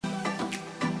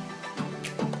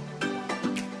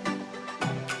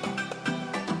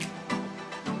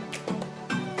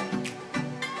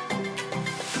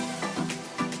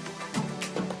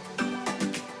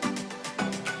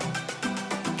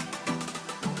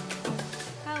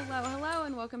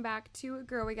welcome back to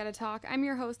Girl We Gotta Talk. I'm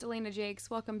your host, Elena Jakes.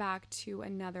 Welcome back to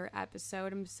another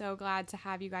episode. I'm so glad to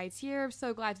have you guys here. I'm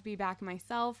so glad to be back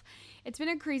myself. It's been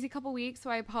a crazy couple weeks, so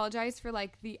I apologize for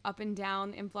the up and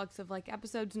down influx of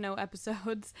episodes, no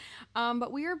episodes.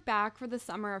 But we are back for the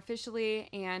summer officially,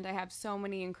 and I have so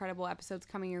many incredible episodes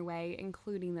coming your way,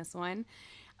 including this one.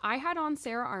 I had on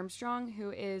Sarah Armstrong, who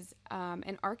is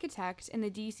an architect in the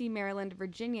DC, Maryland,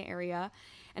 Virginia area.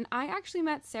 And I actually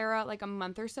met Sarah a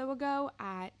month or so ago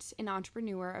at an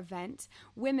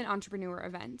women entrepreneur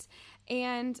event.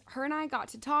 And her and I got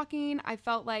to talking. I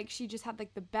felt like she just had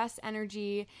the best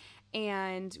energy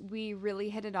and we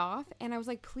really hit it off. And I was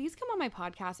like, please come on my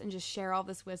podcast and just share all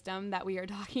this wisdom that we are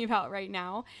talking about right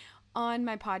now on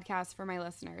my podcast for my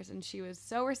listeners. And she was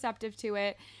so receptive to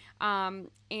it.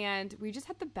 And we just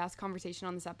had the best conversation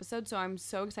on this episode. So I'm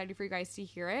so excited for you guys to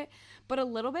hear it, but a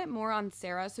little bit more on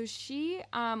Sarah. So she,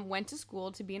 went to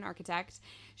school to be an architect.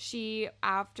 She,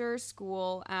 after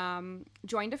school,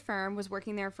 joined a firm, was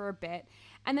working there for a bit,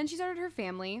 and then she started her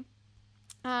family.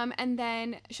 And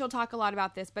then she'll talk a lot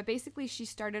about this, but basically she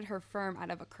started her firm out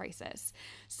of a crisis.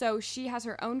 So she has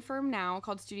her own firm now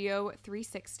called Studio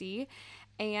 360,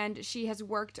 and she has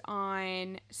worked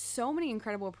on so many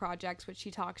incredible projects, which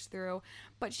she talks through,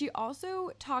 but she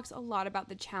also talks a lot about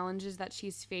the challenges that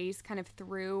she's faced kind of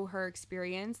through her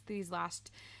experience these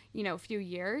last, few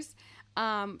years,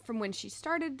 from when she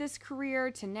started this career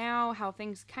to now, how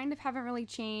things kind of haven't really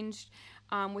changed.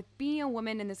 With being a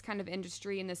woman in this kind of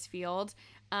industry, in this field,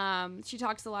 she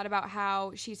talks a lot about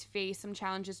how she's faced some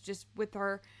challenges just with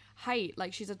her height.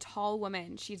 She's a tall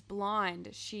woman, she's blonde,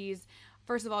 she's,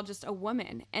 first of all, just a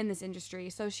woman in this industry.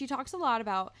 So she talks a lot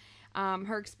about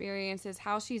her experiences,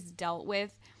 how she's dealt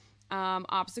with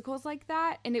obstacles like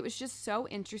that. And it was just so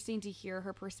interesting to hear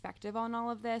her perspective on all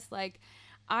of this.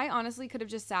 I honestly could have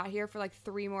just sat here for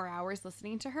 3 more hours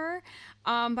listening to her,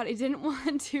 but I didn't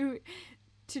want to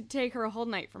take her a whole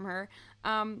night from her.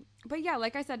 But yeah,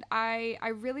 like I said, I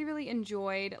really, really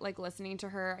enjoyed listening to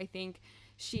her. I think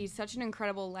she's such an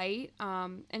incredible light,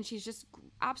 and she's just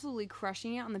absolutely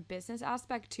crushing it on the business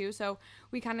aspect too. So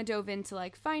we kind of dove into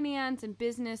finance and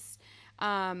business,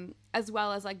 as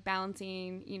well as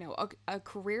balancing, a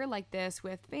career like this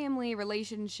with family,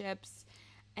 relationships,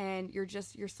 and your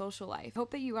social life.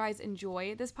 Hope that you guys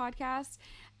enjoy this podcast.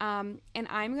 And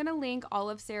I'm going to link all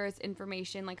of Sarah's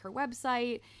information, her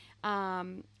website,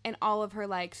 and all of her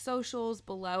socials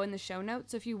below in the show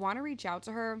notes. So if you want to reach out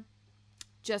to her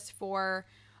just for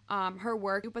her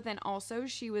work, but then also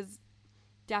she was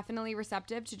definitely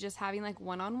receptive to just having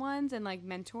one-on-ones and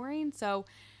mentoring. So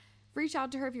reach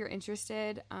out to her if you're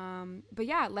interested. But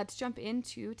yeah, let's jump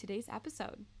into today's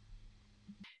episode.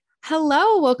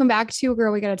 Hello, welcome back to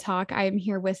Girl We Gotta Talk. I am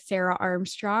here with Sarah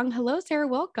Armstrong. Hello, Sarah,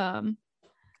 welcome.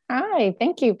 Hi,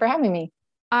 thank you for having me.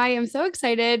 I am so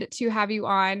excited to have you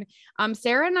on.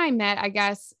 Sarah and I met, I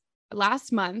guess,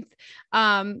 last month,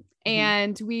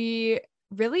 and we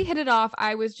really hit it off.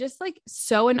 I was just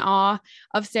so in awe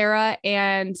of Sarah,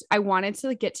 and I wanted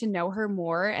to get to know her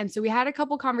more. And so we had a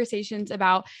couple conversations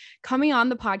about coming on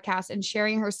the podcast and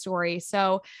sharing her story.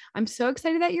 So I'm so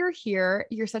excited that you're here.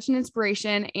 You're such an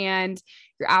inspiration and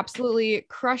you're absolutely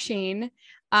crushing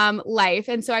life.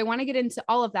 And so I want to get into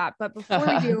all of that. But before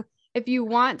we do, if you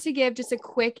want to give just a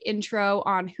quick intro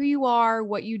on who you are,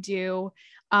 what you do,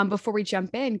 before we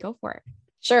jump in, go for it.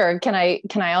 Sure. Can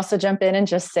I also jump in and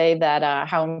just say that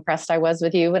how impressed I was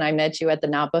with you when I met you at the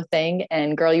NAPO thing,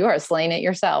 and girl, you are slaying it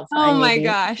yourself. Oh my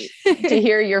gosh. To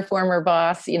hear your former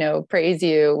boss, praise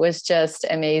you was just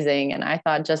amazing. And I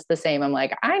thought just the same. I'm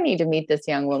like, I need to meet this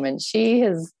young woman. She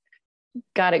has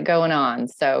got it going on.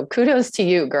 So kudos to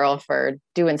you, girl, for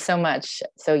doing so much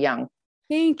so young.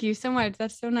 Thank you so much.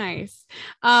 That's so nice.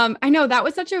 I know that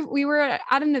was we were at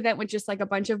an event with just a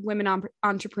bunch of women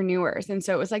entrepreneurs. And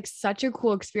so it was such a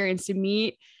cool experience to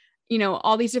meet,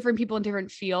 all these different people in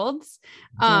different fields.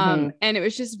 And it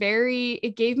was just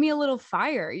it gave me a little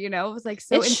fire, it was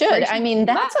so. It should. I mean,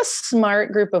 that's a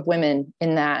smart group of women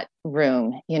in that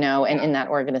room, and in that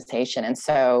organization. And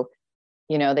so,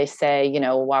 they say,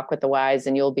 walk with the wise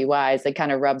and you'll be wise. It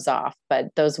kind of rubs off,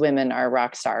 but those women are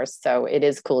rock stars. So it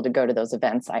is cool to go to those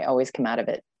events. I always come out of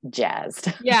it jazzed.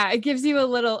 Yeah. It gives you a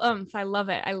little oomph. I love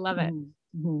it. I love it.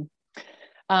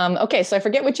 Mm-hmm. Okay. So I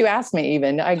forget what you asked me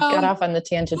even. I got off on the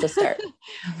tangent to start.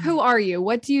 Who are you?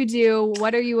 What do you do?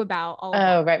 What are you about?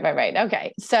 Right.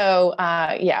 Okay. So,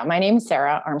 my name is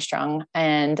Sarah Armstrong,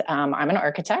 and I'm an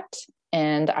architect.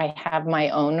 And I have my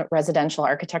own residential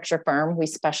architecture firm. We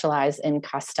specialize in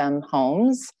custom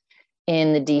homes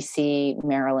in the DC,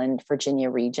 Maryland, Virginia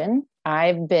region.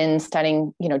 I've been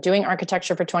studying, doing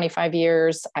architecture for 25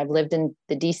 years. I've lived in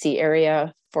the DC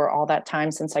area for all that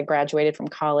time since I graduated from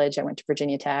college. I went to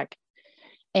Virginia Tech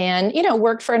and,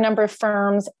 worked for a number of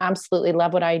firms. Absolutely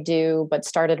love what I do, but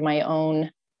started my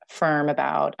own firm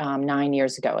about 9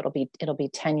 years ago. It'll be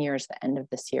 10 years the end of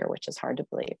this year, which is hard to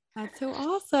believe. That's so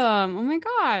awesome. Oh my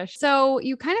gosh. So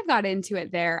you kind of got into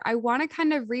it there. I want to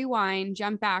kind of rewind,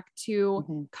 jump back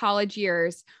to college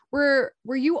years. Were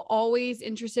you always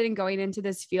interested in going into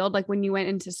this field? Like when you went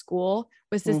into school,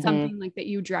 was this something like that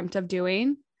you dreamt of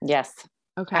doing? Yes.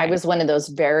 Okay. I was one of those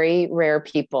very rare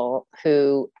people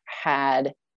who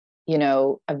had,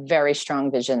 a very strong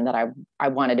vision that I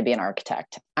wanted to be an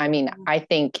architect. I mean, I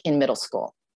think in middle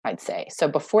school, I'd say. So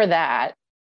before that,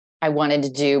 I wanted to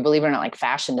do, believe it or not, like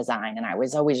fashion design. And I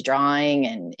was always drawing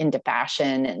and into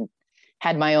fashion and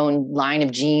had my own line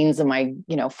of jeans, and my,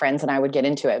 friends and I would get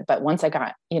into it. But once I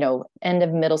got, end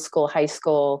of middle school, high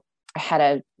school, I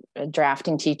had a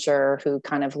drafting teacher who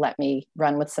kind of let me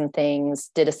run with some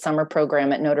things, did a summer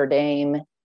program at Notre Dame,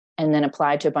 and then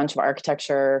applied to a bunch of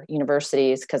architecture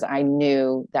universities because I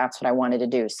knew that's what I wanted to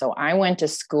do. So I went to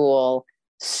school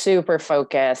super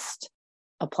focused,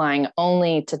 applying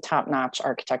only to top-notch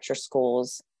architecture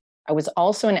schools. I was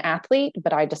also an athlete,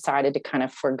 but I decided to kind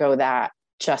of forego that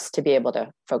just to be able to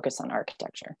focus on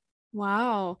architecture.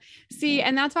 Wow. See,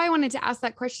 and that's why I wanted to ask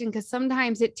that question, because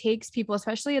sometimes it takes people,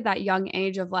 especially at that young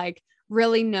age of like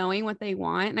really knowing what they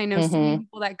want. And I know so many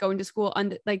people that go into school,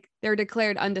 like they're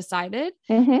declared undecided.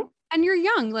 And you're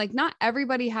young, like not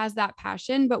everybody has that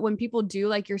passion, but when people do,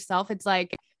 like yourself, it's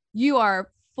like you are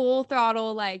full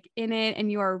throttle, like in it,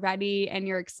 and you are ready and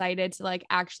you're excited to like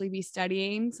actually be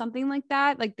studying something like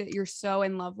that you're so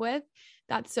in love with.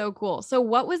 That's so cool. So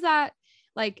what was that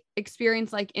like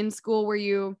experience like in school?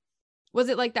 Was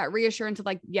it like that reassurance of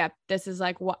like, yep, this is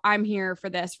like what I'm here for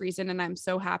this reason, and I'm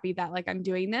so happy that like I'm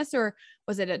doing this? Or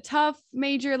was it a tough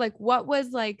major? Like what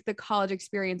was like the college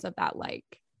experience of that like?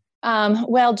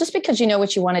 Well, just because you know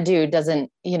what you want to do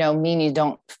doesn't, mean you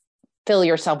don't fill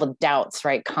yourself with doubts,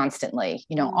 right? Constantly,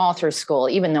 all through school.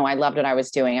 Even though I loved what I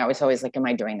was doing, I was always like, am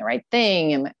I doing the right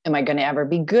thing? Am I going to ever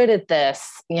be good at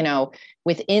this?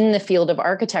 Within the field of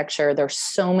architecture, there's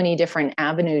so many different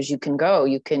avenues you can go.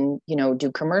 You can,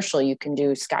 do commercial, you can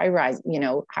do skyrise,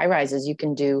 high rises, you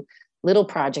can do little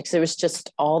projects. It was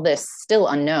just all this still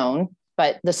unknown,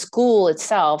 but the school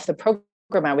itself, the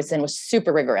program I was in was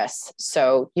super rigorous.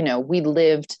 So, we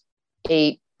lived,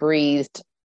 ate, breathed,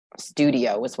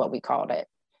 studio was what we called it.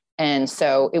 And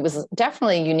so it was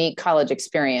definitely a unique college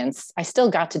experience. I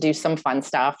still got to do some fun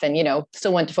stuff and,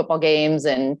 still went to football games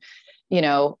and,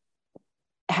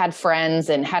 had friends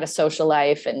and had a social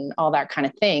life and all that kind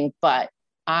of thing. But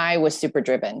I was super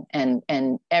driven and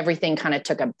everything kind of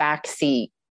took a back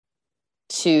seat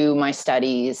to my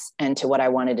studies and to what I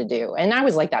wanted to do. And I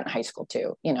was like that in high school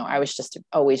too. I was just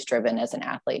always driven as an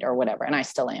athlete or whatever. And I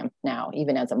still am now,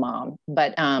 even as a mom.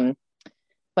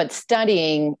 But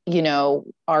studying,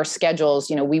 our schedules,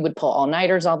 we would pull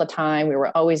all-nighters all the time. We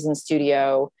were always in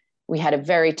studio. We had a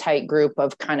very tight group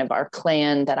of kind of our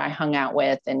clan that I hung out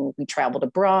with, and we traveled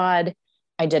abroad.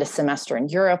 I did a semester in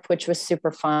Europe, which was super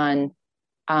fun.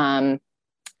 And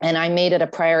I made it a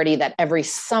priority that every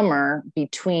summer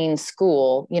between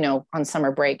school, on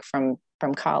summer break from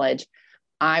college,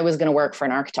 I was going to work for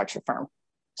an architecture firm.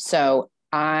 So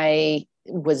I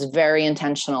was very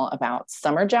intentional about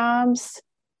summer jobs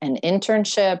and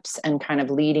internships and kind of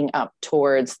leading up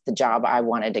towards the job I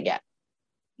wanted to get.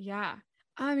 Yeah.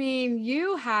 I mean,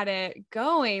 you had it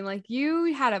going, like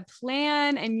you had a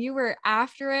plan and you were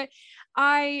after it.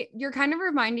 You're kind of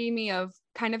reminding me of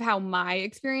kind of how my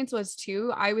experience was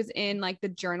too. I was in like the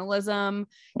journalism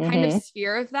kind of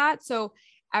sphere of that. So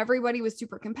everybody was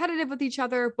super competitive with each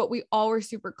other, but we all were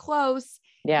super close.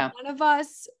 Yeah. None of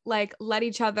us like let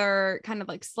each other kind of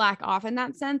like slack off in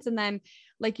that sense. And then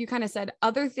like you kind of said,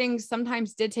 other things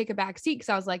sometimes did take a back seat because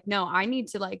I was like, no, I need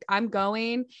to like, I'm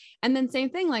going. And then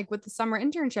same thing, like with the summer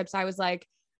internships, I was like,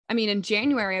 I mean, in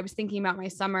January, I was thinking about my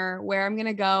summer, where I'm going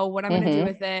to go, what I'm going to do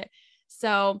with it.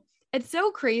 So it's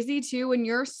so crazy too, when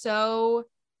you're so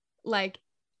like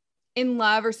in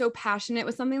love or so passionate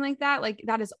with something like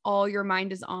that is all your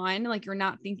mind is on, like you're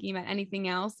not thinking about anything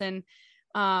else. And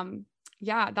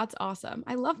yeah, that's awesome.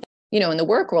 I love that. In the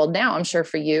work world now, I'm sure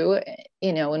for you,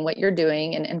 and what you're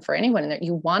doing and for anyone in there,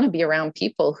 you want to be around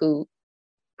people who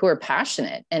are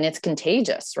passionate, and it's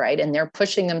contagious, right? And they're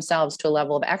pushing themselves to a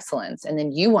level of excellence. And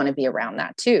then you want to be around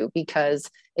that too, because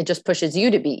it just pushes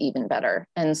you to be even better.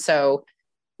 And so,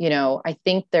 I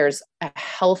think there's a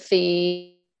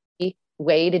healthy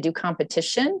way to do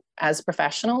competition as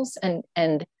professionals.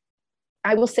 And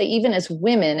I will say, even as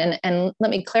women, and let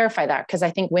me clarify that, because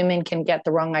I think women can get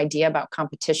the wrong idea about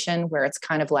competition, where it's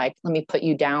kind of like, let me put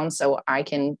you down so I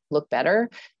can look better.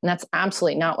 And that's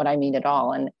absolutely not what I mean at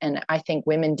all. And I think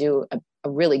women do a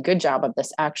really good job of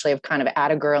this, actually, of kind of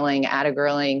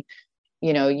atta-girling,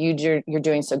 you know, you're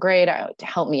doing so great,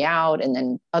 help me out. And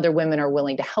then other women are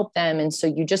willing to help them. And so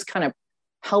you just kind of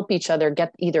help each other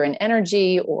get either an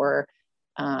energy or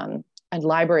a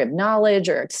library of knowledge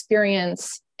or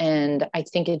experience. And I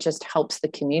think it just helps the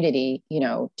community, you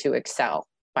know, to excel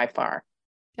by far.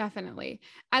 Definitely.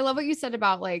 I love what you said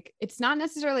about like, it's not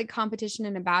necessarily competition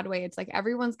in a bad way. It's like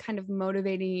everyone's kind of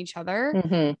motivating each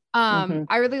other.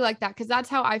 I really like that, because that's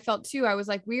how I felt too. I was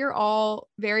like, we are all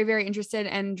very, very interested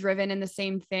and driven in the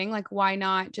same thing. Like, why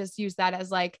not just use that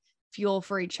as like fuel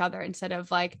for each other, instead of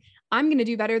like, I'm going to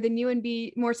do better than you and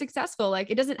be more successful. Like,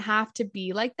 it doesn't have to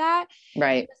be like that.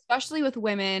 Right. Especially with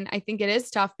women, I think it is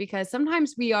tough, because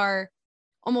sometimes we are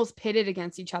almost pitted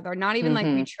against each other. Not even like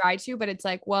we try to, but it's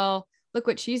like, well, look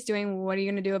what she's doing. What are you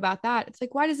going to do about that? It's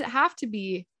like, why does it have to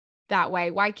be that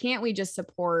way? Why can't we just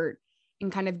support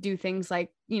and kind of do things like,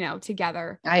 you know,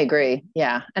 together? I agree.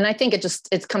 Yeah. And I think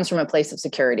it comes from a place of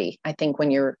security. I think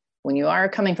when you are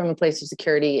coming from a place of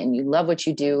security and you love what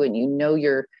you do and you know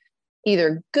you're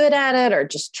either good at it or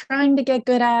just trying to get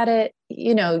good at it,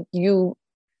 you know, you're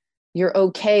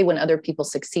okay when other people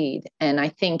succeed. And I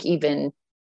think even,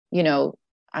 you know,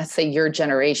 I say your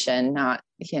generation, not,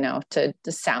 you know, to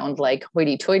sound like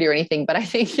hoity-toity or anything, but I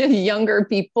think younger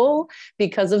people,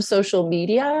 because of social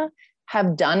media,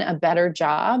 have done a better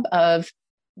job of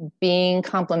being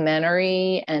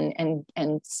complimentary and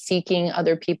seeking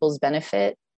other people's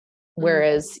benefit.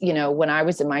 Whereas, you know, when I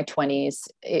was in my 20s,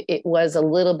 it was a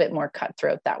little bit more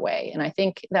cutthroat that way. And I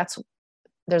think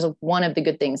there's one of the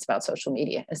good things about social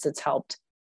media is it's helped,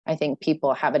 I think,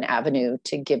 people have an avenue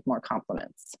to give more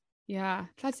compliments. Yeah,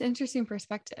 that's interesting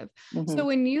perspective. So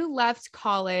when you left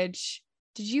college,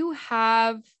 did you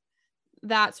have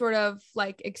that sort of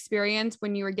like experience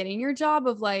when you were getting your job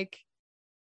of like,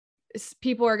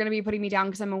 people are going to be putting me down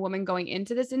because I'm a woman going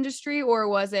into this industry? Or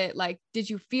was it like, did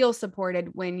you feel supported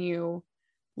when you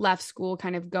left school,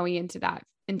 kind of going into that?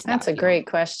 That's a great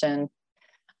question.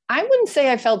 I wouldn't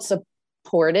say I felt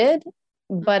supported,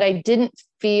 but I didn't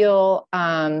feel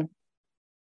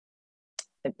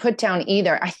put down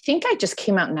either. I think I just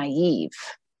came out naive.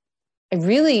 I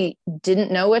really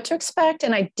didn't know what to expect,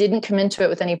 and I didn't come into it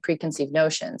with any preconceived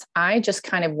notions. I just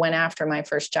kind of went after my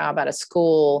first job out of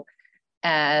school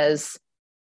as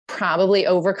probably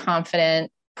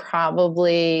overconfident,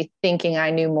 probably thinking I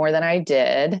knew more than I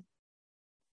did,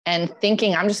 and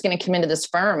thinking I'm just going to come into this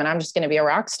firm and I'm just going to be a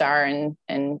rock star, and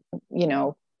you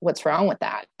know, what's wrong with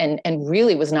that? And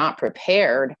really was not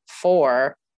prepared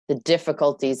for the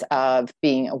difficulties of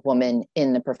being a woman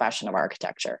in the profession of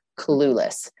architecture.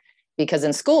 Clueless. Because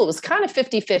in school, it was kind of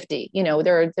 50-50. You know,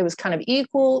 there was kind of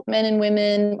equal men and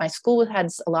women. My school had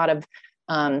a lot of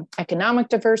economic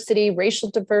diversity,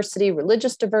 racial diversity,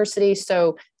 religious diversity.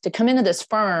 So to come into this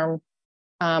firm,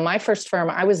 my first firm,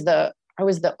 I was the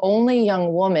only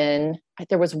young woman.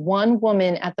 There was one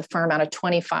woman at the firm out of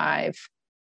 25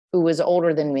 who was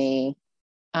older than me.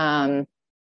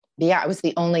 Yeah, I was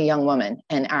the only young woman,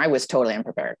 and I was totally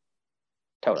unprepared.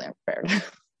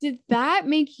 Did that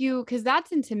make you, because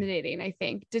that's intimidating, I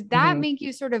think, did that make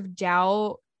you sort of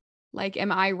doubt, like,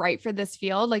 am I right for this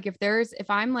field? Like, if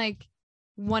I'm like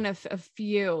one of a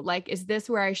few, like, is this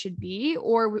where I should be?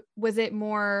 Or was it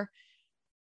more,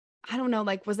 I don't know,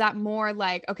 like, was that more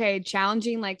like, okay,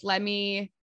 challenging, like, let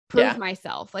me prove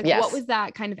myself? Like, what was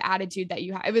that kind of attitude that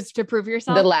you had? It was to prove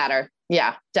yourself? The latter.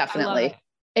 Yeah, definitely.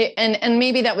 And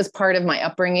maybe that was part of my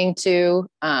upbringing too.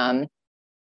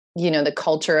 You know, the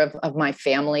culture of my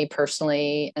family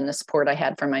personally, and the support I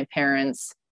had from my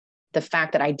parents, the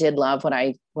fact that I did love what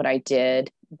I did.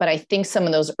 But I think some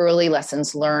of those early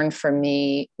lessons learned for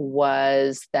me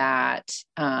was that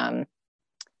I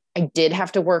did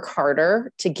have to work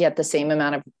harder to get the same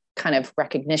amount of kind of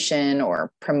recognition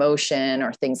or promotion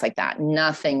or things like that.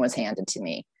 Nothing was handed to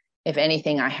me. If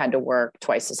anything, I had to work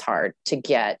twice as hard to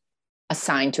get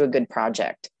assigned to a good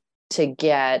project, to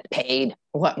get paid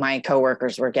what my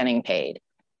coworkers were getting paid,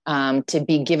 to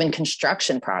be given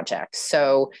construction projects.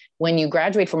 So when you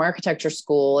graduate from architecture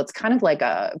school, it's kind of like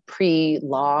a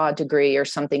pre-law degree or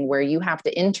something where you have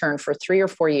to intern for 3 or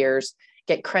 4 years,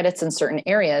 get credits in certain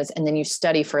areas, and then you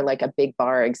study for like a big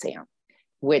bar exam,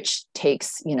 which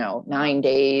takes, 9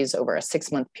 days over a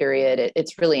 6-month period.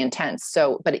 It's really intense.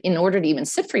 So, but in order to even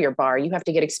sit for your bar, you have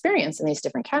to get experience in these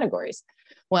different categories.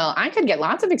 Well, I could get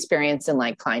lots of experience in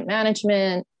like client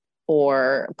management,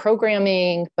 or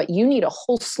programming, but you need a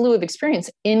whole slew of experience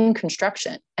in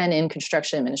construction and in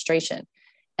construction administration.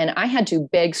 And I had to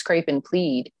beg, scrape, and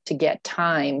plead to get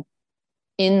time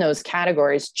in those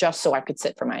categories just so I could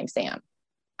sit for my exam.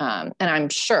 And I'm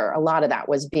sure a lot of that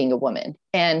was being a woman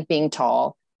and being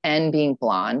tall and being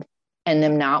blonde and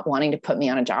them not wanting to put me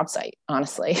on a job site,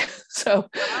 honestly. So,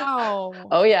 wow.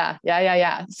 Oh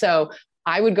yeah. So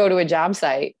I would go to a job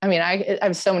site. I mean, I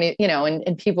have so many,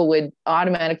 and people would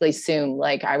automatically assume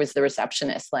like I was the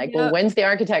receptionist, like, well, when's the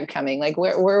architect coming? Like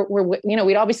we're,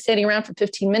 we'd all be standing around for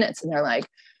 15 minutes and they're like,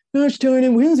 gosh darn it,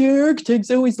 when's the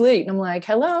architect's always late? And I'm like,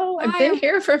 hello, I've been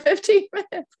here for 15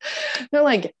 minutes. They're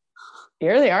like,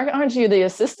 you're the architect, aren't you the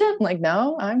assistant? I'm like,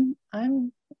 no,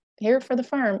 I'm here for the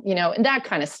firm, and that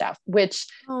kind of stuff, which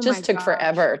just took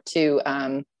forever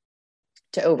to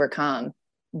overcome.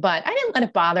 But I didn't let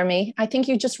it bother me. I think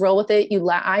you just roll with it.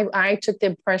 I took the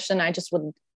impression I just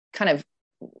would kind of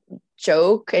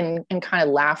joke and kind of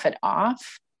laugh it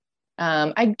off.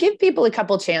 I'd give people a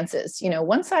couple chances.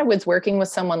 Once I was working with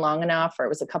someone long enough, or it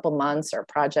was a couple months or a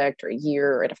project or a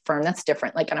year or at a firm, that's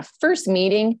different. Like on a first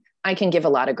meeting, I can give a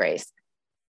lot of grace.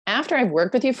 After I've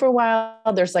worked with you for a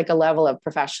while, there's like a level of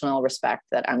professional respect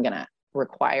that I'm going to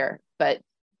require. But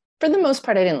for the most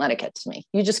part, I didn't let it get to me.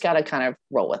 You just got to kind of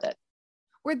roll with it.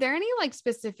 Were there any like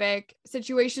specific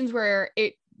situations where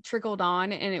it trickled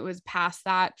on and it was past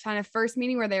that kind of first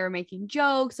meeting where they were making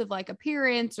jokes of like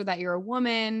appearance or that you're a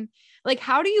woman? Like,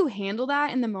 how do you handle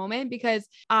that in the moment? Because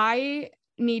I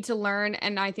need to learn,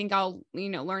 and I think I'll,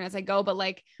 learn as I go, but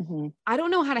like, I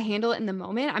don't know how to handle it in the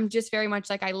moment. I'm just very much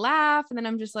like, I laugh and then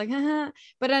I'm just like,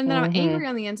 but then I'm angry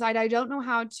on the inside. I don't know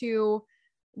how to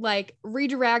like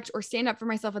redirect or stand up for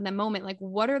myself in the moment. Like,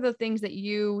 what are the things that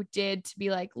you did to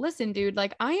be like, listen, dude,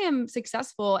 like I am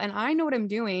successful and I know what I'm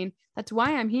doing. That's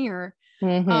why I'm here.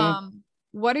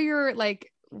 What are your,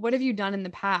 like, what have you done in the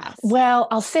past? Well,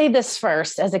 I'll say this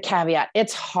first as a caveat.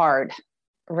 It's hard,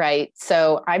 right?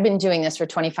 So I've been doing this for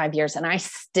 25 years and I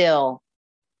still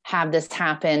have this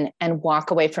happen and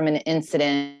walk away from an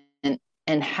incident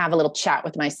and have a little chat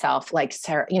with myself. Like,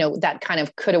 Sarah, that kind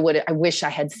of coulda, woulda, I wish I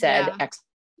had said X,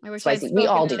 Y, Z. We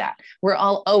all do that. We're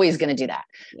all always going to do that.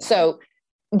 Yeah. So,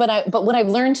 but what I've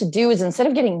learned to do is instead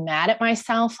of getting mad at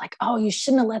myself, like, oh, you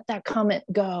shouldn't have let that comment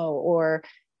go. Or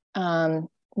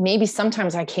maybe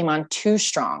sometimes I came on too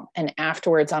strong. And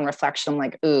afterwards on reflection, I'm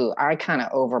like, ooh, I kind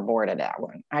of overboarded that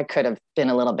one. I could have been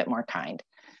a little bit more kind.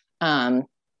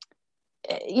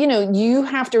 You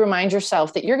have to remind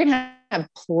yourself that you're going to have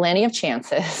plenty of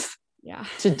chances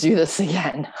to do this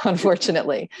again,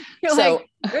 unfortunately. So like,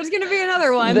 there's going to be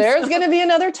another one. There's going to be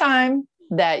another time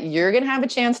that you're going to have a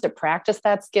chance to practice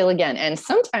that skill again. And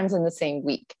sometimes in the same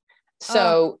week.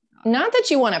 So not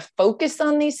that you want to focus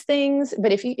on these things,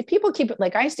 but if people keep it,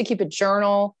 like I used to keep a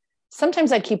journal,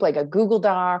 sometimes I'd keep like a Google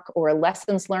Doc or a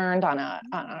lessons learned on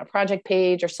a project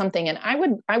page or something. And I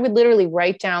would literally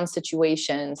write down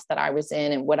situations that I was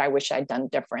in and what I wish I'd done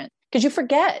different, because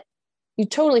you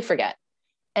totally forget.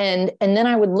 And then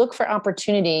I would look for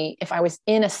opportunity if I was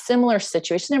in a similar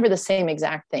situation, never the same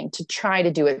exact thing, to try to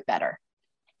do it better.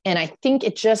 And I think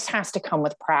it just has to come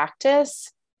with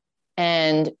practice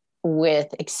and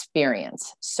with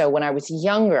experience. So when I was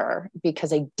younger,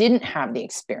 because I didn't have the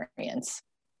experience,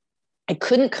 I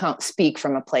couldn't speak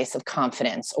from a place of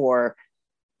confidence or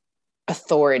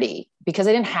authority because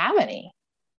I didn't have any.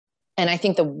 And I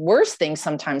think the worst thing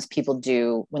sometimes people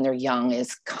do when they're young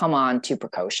is come on too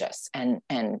precocious and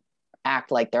act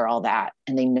like they're all that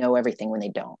and they know everything when they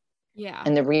don't. Yeah.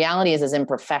 And the reality is in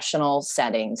professional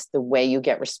settings, the way you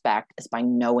get respect is by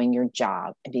knowing your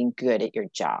job and being good at your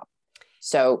job.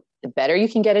 So the better you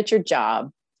can get at your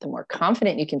job, the more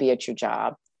confident you can be at your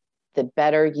job, the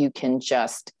better you can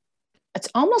it's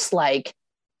almost like,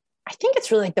 I think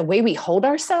it's really like the way we hold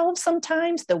ourselves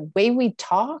sometimes, the way we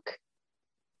talk,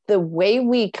 the way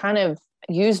we kind of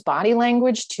use body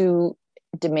language to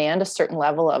demand a certain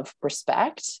level of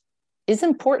respect is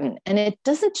important. And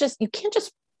you can't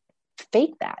just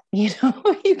fake that, you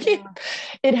can't,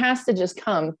 it has to just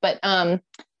come. But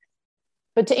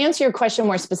to answer your question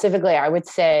more specifically, I would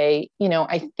say,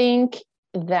 I think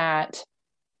that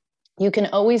you can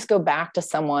always go back to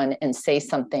someone and say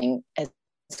something as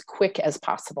quick as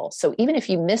possible. So even if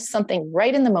you miss something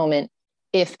right in the moment,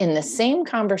 if in the same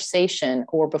conversation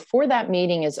or before that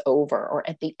meeting is over or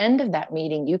at the end of that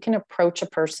meeting, you can approach a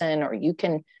person or you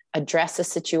can address a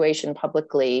situation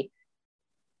publicly,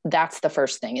 that's the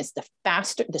first thing. Is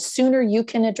the sooner you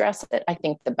can address it, I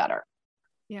think the better.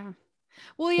 Yeah.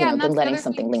 Well, yeah. And that's than letting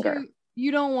something linger.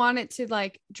 You don't want it to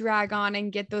like drag on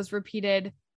and get those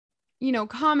repeated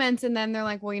comments, and then they're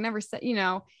like, well, you never said,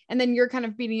 and then you're kind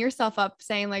of beating yourself up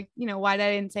saying like, why did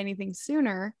I didn't say anything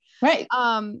sooner? Right.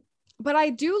 But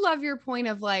I do love your point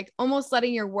of like almost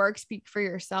letting your work speak for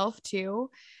yourself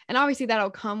too. And obviously that'll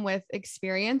come with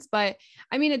experience, but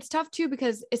I mean, it's tough too,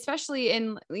 because especially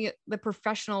in the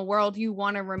professional world, you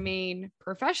want to remain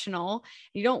professional.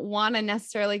 You don't want to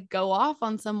necessarily go off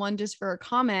on someone just for a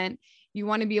comment. You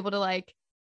want to be able to like,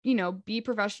 be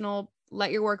professional,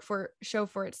 let your work show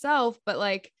for itself. But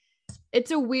like, it's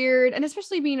a weird, and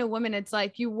especially being a woman, it's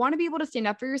like, you want to be able to stand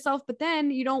up for yourself, but then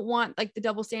you don't want like the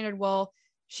double standard. Well,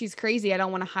 she's crazy, I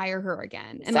don't want to hire her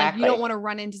again. And like, you don't want to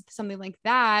run into something like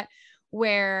that,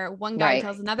 where one guy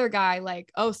tells another guy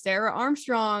like, oh, Sarah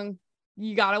Armstrong,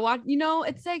 you gotta watch,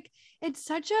 it's like,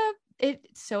 it's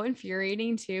so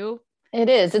infuriating too. It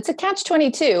is. It's a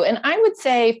catch-22. And I would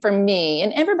say for me,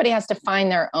 and everybody has to find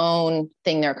their own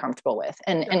thing they're comfortable with.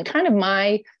 And kind of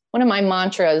one of my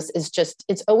mantras is just,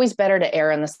 it's always better to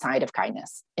err on the side of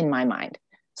kindness in my mind.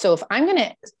 So if I'm going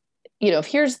to, if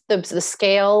here's the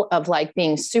scale of like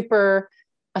being super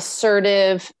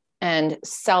assertive and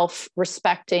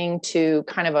self-respecting to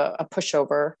kind of a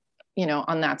pushover,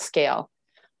 on that scale,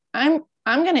 I'm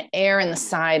going to err in the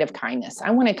side of kindness. I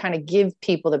want to kind of give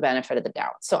people the benefit of the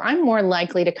doubt. So I'm more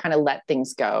likely to kind of let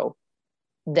things go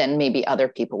than maybe other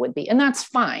people would be. And that's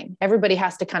fine. Everybody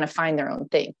has to kind of find their own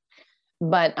thing.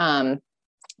 But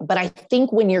I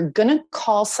think when you're going to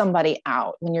call somebody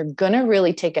out, when you're going to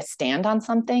really take a stand on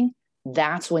something,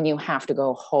 that's when you have to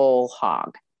go whole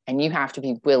hog, and you have to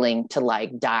be willing to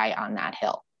like die on that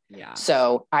hill. Yeah.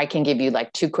 So I can give you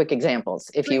like 2 quick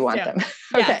examples if you want them.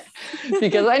 Yes. Okay.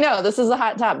 Because I know this is a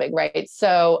hot topic, right?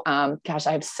 So, gosh,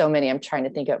 I have so many I'm trying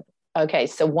to think of. Okay.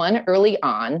 So one early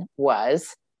on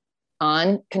was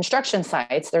on construction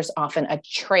sites. There's often a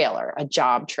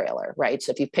job trailer, right?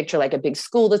 So if you picture like a big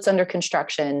school that's under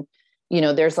construction,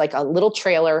 there's like a little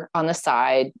trailer on the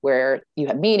side where you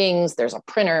have meetings, there's a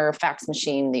printer, fax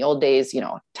machine, the old days,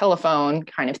 telephone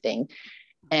kind of thing.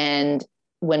 And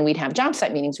when we'd have job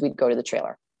site meetings, we'd go to the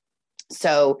trailer.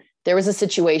 So there was a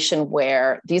situation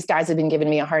where these guys had been giving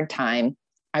me a hard time.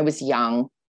 I was young.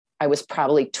 I was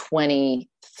probably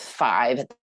 25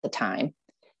 at the time.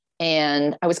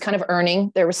 And I was kind of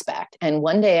earning their respect. And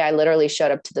one day I literally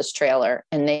showed up to this trailer,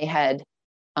 and they had,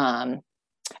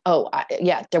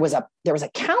 there was a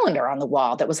calendar on the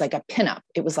wall that was like a pinup.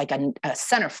 It was like a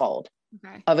centerfold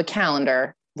of a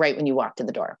calendar right when you walked in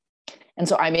the door. And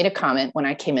so I made a comment when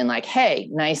I came in like, hey,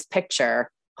 nice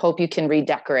picture. Hope you can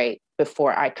redecorate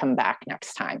before I come back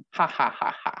next time. Ha, ha,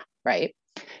 ha, ha. Right.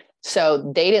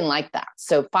 So they didn't like that.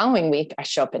 So following week, I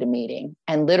show up at a meeting,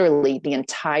 and literally the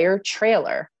entire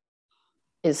trailer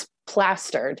is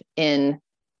plastered in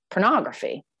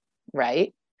pornography.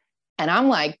 Right. And I'm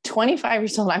like 25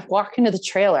 years old. I walk into the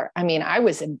trailer. I mean, I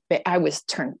was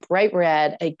turned bright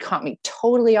red. It caught me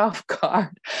totally off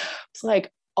guard. It's like,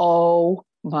 oh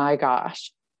my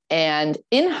gosh. And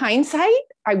in hindsight,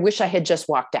 I wish I had just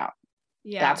walked out.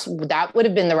 Yeah. That would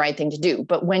have been the right thing to do.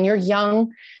 But when you're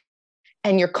young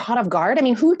and you're caught off guard, I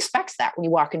mean, who expects that when you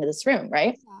walk into this room,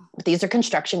 right? Yeah. But these are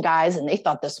construction guys, and they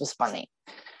thought this was funny.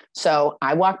 So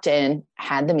I walked in,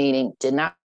 had the meeting, did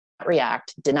not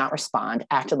react, did not respond,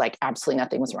 acted like absolutely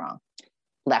nothing was wrong,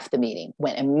 left the meeting,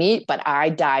 but I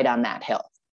died on that hill.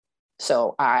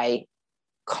 So I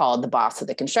called the boss of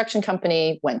the construction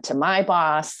company, went to my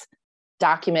boss,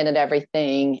 documented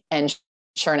everything. And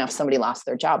sure enough, somebody lost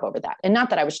their job over that. And not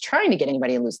that I was trying to get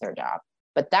anybody to lose their job,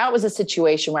 but that was a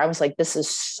situation where I was like, this is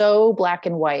so black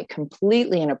and white,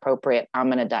 completely inappropriate. I'm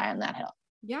going to die on that hill.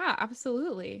 Yeah,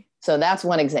 absolutely. So that's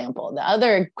one example. The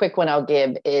other quick one I'll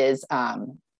give is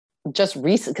just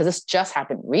recent, because this just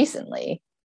happened recently,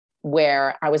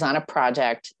 where I was on a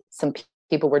project. Some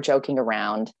people were joking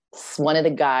around. One of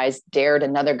the guys dared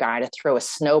another guy to throw a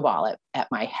snowball at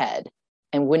my head.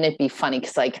 And wouldn't it be funny?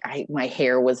 Because like my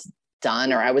hair was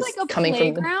done, or I was like coming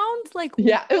playground? from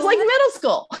yeah, it was like middle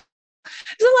school.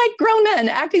 It was like grown men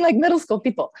acting like middle school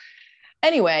people.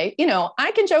 Anyway,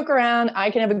 I can joke around, I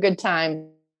can have a good time,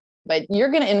 but you're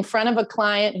going to, in front of a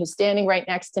client who's standing right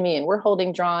next to me, and we're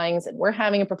holding drawings and we're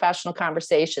having a professional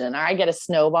conversation, and I get a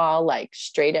snowball like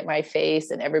straight at my face,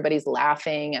 and everybody's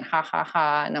laughing and ha, ha,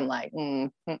 ha. And I'm like,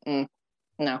 no,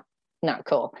 not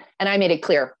cool. And I made it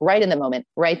clear right in the moment,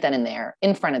 right then and there,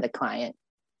 in front of the client,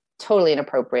 totally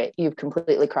inappropriate. You've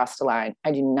completely crossed the line.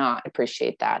 I do not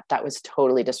appreciate that. That was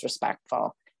totally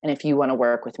disrespectful. And if you want to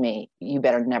work with me, you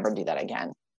better never do that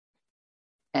again.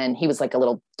 And he was like a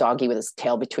little doggy with his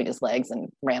tail between his legs and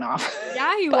ran off.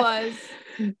 Yeah, he was.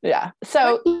 Yeah.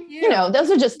 So,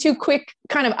 those are just 2 quick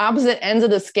kind of opposite ends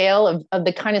of the scale of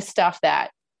the kind of stuff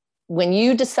that when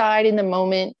you decide in the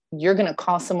moment you're going to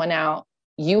call someone out,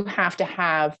 you have to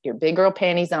have your big girl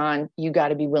panties on. You got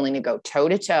to be willing to go toe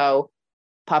to toe,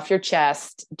 puff your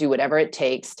chest, do whatever it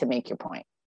takes to make your point,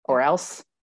 or else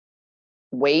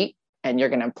wait, and you're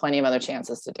going to have plenty of other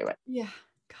chances to do it. Yeah.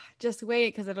 God, just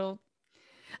wait, because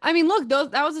I mean, look,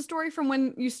 that was a story from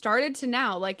when you started to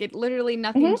now. Like, it literally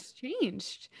nothing's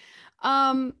changed.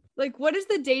 Like, what is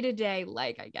the day to day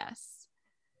like, I guess?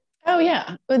 Oh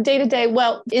yeah, day to day.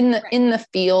 Well, in the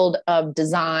field of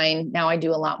design, now I do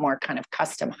a lot more kind of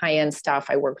custom high end stuff.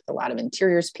 I work with a lot of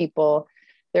interiors people.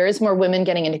 There is more women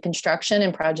getting into construction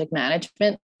and project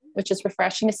management, which is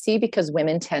refreshing to see, because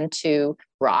women tend to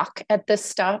rock at this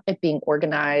stuff, at being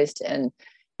organized and,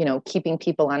 you know, keeping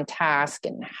people on task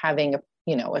and having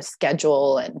a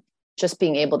schedule and just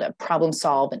being able to problem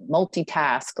solve and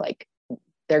multitask. Like,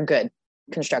 they're good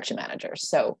construction managers.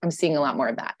 So I'm seeing a lot more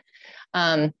of that.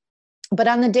 But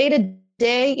on the day to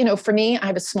day, you know, for me, I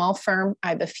have a small firm. I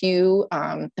have a few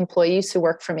employees who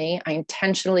work for me. I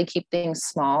intentionally keep things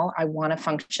small. I want to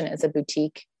function as a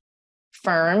boutique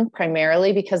firm,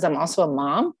 primarily because I'm also a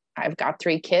mom. I've got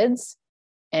 3 kids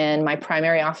and my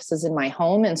primary office is in my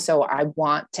home. And so I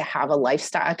want to have a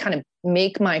lifestyle. I kind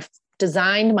of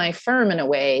designed my firm in a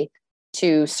way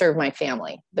to serve my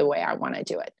family the way I want to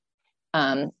do it.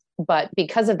 But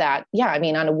because of that, yeah, I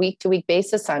mean, on a week-to-week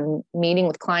basis, I'm meeting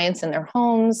with clients in their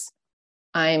homes.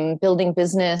 I'm building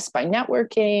business by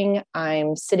networking.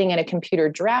 I'm sitting at a computer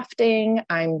drafting.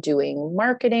 I'm doing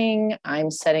marketing. I'm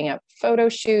setting up photo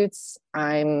shoots.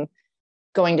 I'm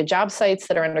going to job sites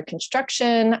that are under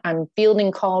construction. I'm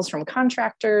fielding calls from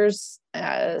contractors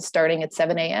starting at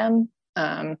 7 a.m.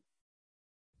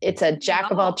 It's a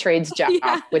jack of all trades job,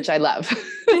 which I love.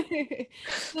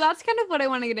 So that's kind of what I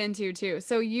want to get into too.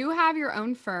 So you have your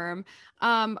own firm.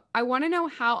 I want to know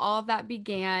how all of that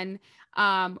began.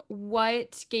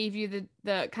 What gave you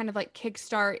the kind of like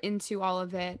kickstart into all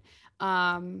of it?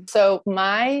 So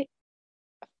my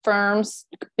firm's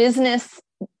business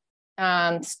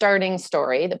starting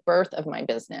story, the birth of my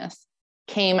business,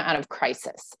 came out of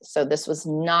crisis. So this was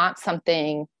not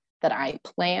something that I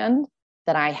planned,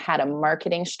 that I had a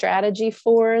marketing strategy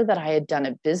for, that I had done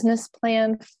a business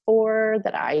plan for,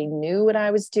 that I knew what I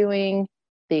was doing.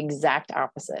 The exact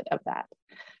opposite of that,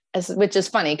 which is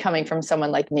funny coming from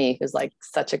someone like me, who's like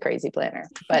such a crazy planner.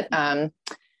 But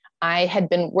I had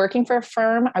been working for a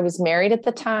firm. I was married at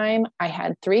the time. I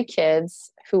had 3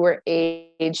 kids who were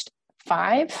aged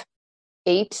 5,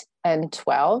 8, and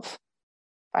 12,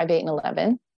 5, 8, and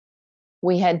 11.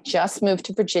 We had just moved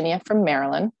to Virginia from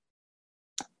Maryland.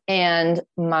 And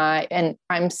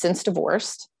I'm since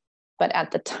divorced, but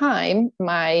at the time,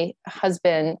 my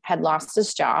husband had lost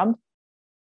his job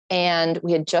and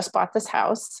we had just bought this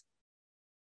house.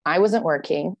 I wasn't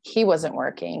working. He wasn't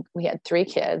working. We had 3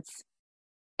 kids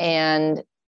and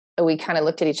we kind of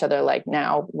looked at each other like,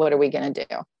 now what are we going to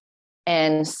do?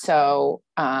 And so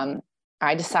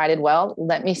I decided, well,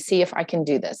 let me see if I can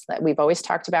do this. That we've always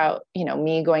talked about, you know,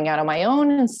 me going out on my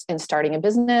own and starting a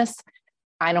business.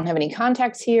 I don't have any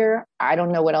contacts here. I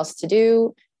don't know what else to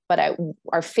do. But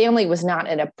our family was not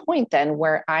at a point then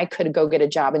where I could go get a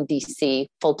job in DC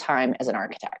full-time as an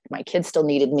architect. My kids still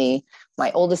needed me. My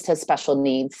oldest has special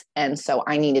needs. And so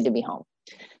I needed to be home.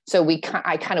 So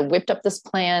I kind of whipped up this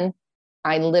plan.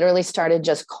 I literally started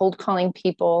just cold calling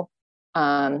people.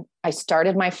 I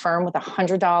started my firm with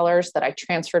 $100 that I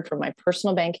transferred from my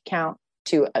personal bank account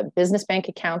to a business bank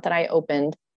account that I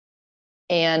opened.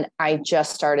 And I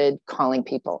just started calling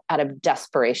people out of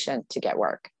desperation to get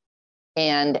work,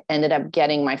 and ended up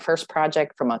getting my first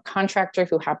project from a contractor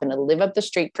who happened to live up the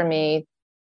street from me.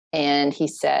 And he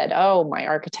said, oh, my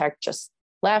architect just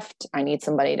left. I need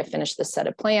somebody to finish this set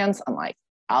of plans. I'm like,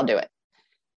 I'll do it.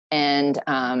 And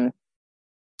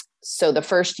so the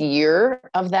first year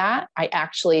of that, I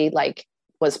actually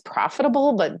was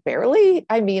profitable, but barely.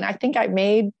 I mean, I think I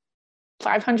made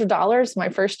 $500 my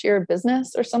first year of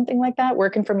business or something like that,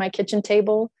 working from my kitchen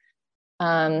table,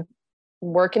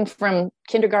 working from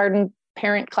kindergarten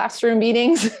parent classroom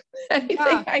meetings, anything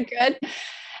I could,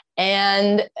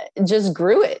 and just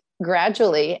grew it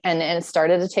gradually, and it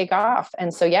started to take off.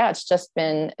 And so, yeah, it's just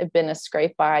been a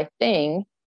scrape by thing.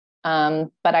 But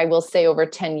I will say over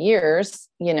 10 years,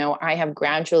 you know, I have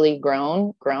gradually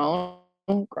grown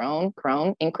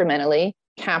incrementally,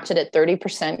 capped it at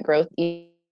 30% growth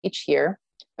each year.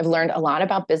 I've learned a lot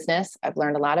about business. I've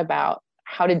learned a lot about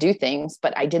how to do things,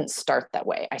 but I didn't start that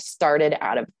way. I started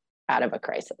out of a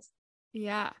crisis.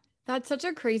 Yeah, that's such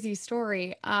a crazy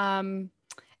story.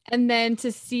 And then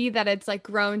to see that it's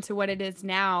grown to what it is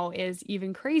now is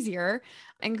even crazier.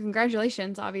 And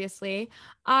congratulations, obviously.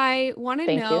 I want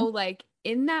to know,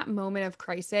 in that moment of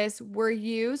crisis, were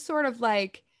you sort of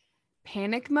like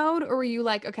panic mode, or were you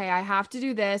like, okay, I have to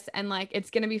do this and like it's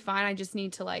gonna be fine, I just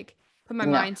need to like put my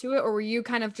No. mind to it? Or were you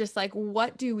kind of just like,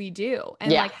 what do we do?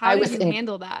 And Yeah. like, how did you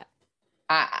handle that?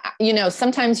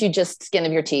 Sometimes you just skin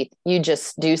of your teeth. You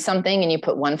just do something and you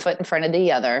put one foot in front of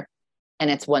the other,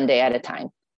 and it's one day at a time.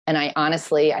 And I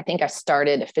honestly, I think I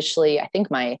started officially, I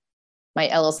think my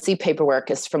LLC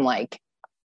paperwork is from like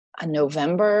a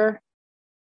November.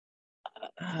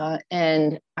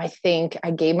 And I think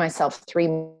I gave myself 3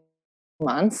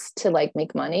 months to like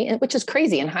make money, and which is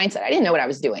crazy in hindsight. I didn't know what I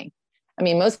was doing. I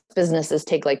mean, most businesses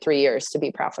take like 3 years to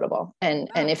be profitable, and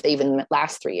if they even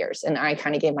last 3 years. And I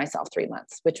kind of gave myself 3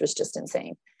 months, which was just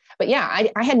insane. But yeah,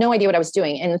 I had no idea what I was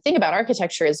doing. And the thing about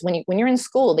architecture is when you're in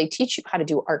school, they teach you how to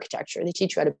do architecture. They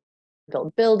teach you how to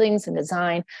build buildings and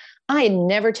design. I had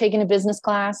never taken a business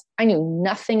class. I knew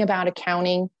nothing about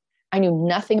accounting. I knew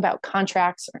nothing about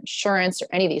contracts or insurance or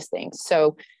any of these things.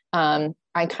 So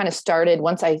I kind of started,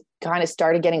 once I kind of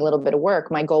started getting a little bit of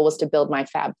work, my goal was to build my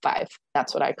Fab Five.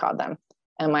 That's what I called them.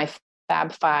 And my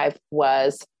Fab Five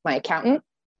was my accountant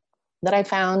that I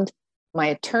found, my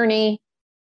attorney,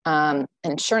 an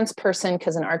insurance person,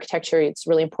 because in architecture, it's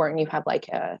really important you have like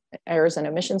errors and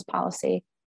omissions policy.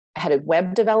 I had a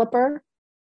web developer.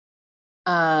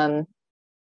 Gosh,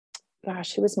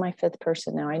 who was my fifth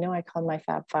person now? I know I called my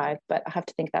Fab Five, but I have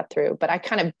to think that through. But I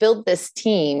kind of built this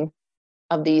team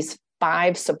of these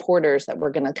 5 supporters that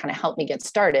were going to kind of help me get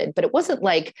started. But it wasn't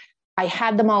like I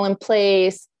had them all in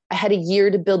place. I had a year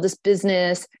to build this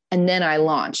business and then I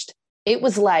launched. It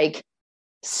was like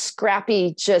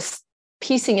scrappy, just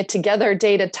piecing it together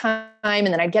day at a time. And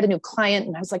then I'd get a new client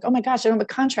and I was like, oh my gosh, I don't have a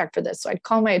contract for this. So I'd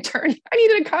call my attorney. I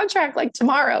needed a contract like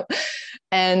tomorrow.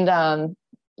 And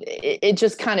it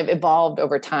just kind of evolved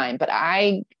over time. But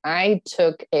I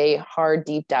took a hard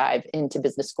deep dive into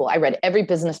business school. I read every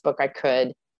business book I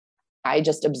could. I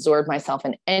just absorbed myself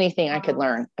in anything I could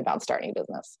learn about starting a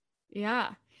business.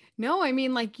 Yeah. No, I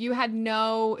mean, like you had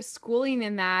no schooling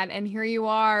in that, and here you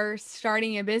are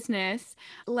starting a business.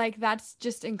 Like, that's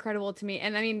just incredible to me.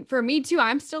 And I mean, for me too,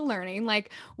 I'm still learning.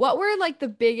 Like, what were like the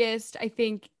biggest, I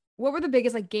think, what were the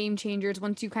biggest like game changers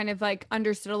once you kind of like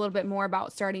understood a little bit more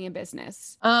about starting a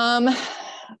business?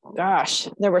 Gosh,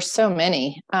 there were so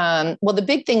many. Well, the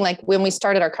big thing, like when we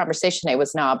started our conversation today,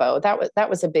 was NAWBO. That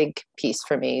was a big piece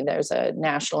for me. There's a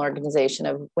national organization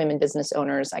of women business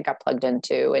owners I got plugged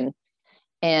into,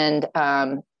 and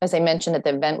as I mentioned at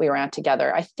the event we were at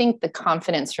together, I think the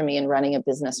confidence for me in running a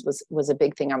business was a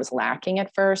big thing I was lacking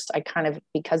at first. I kind of,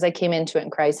 because I came into it in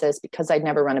crisis, because I'd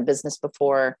never run a business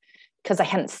before, because I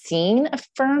hadn't seen a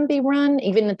firm be run,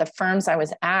 even at the firms I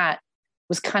was at,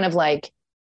 was kind of like,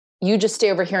 you just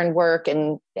stay over here and work,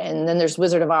 and then there's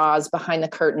Wizard of Oz behind the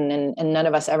curtain, and none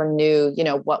of us ever knew,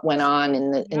 what went on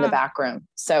in the back room.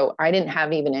 So I didn't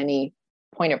have even any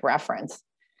point of reference.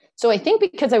 So I think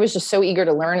because I was just so eager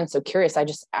to learn and so curious, I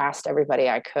just asked everybody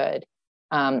I could.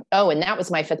 And that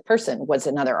was my 5th person, was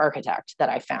another architect that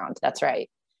I found. That's right.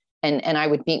 And I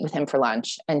would meet with him for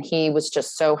lunch, and he was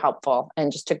just so helpful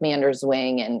and just took me under his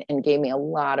wing and gave me a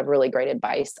lot of really great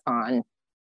advice on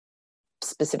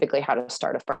specifically how to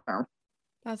start a firm.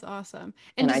 That's awesome.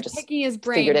 And I just picking his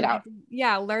brain, figured it out.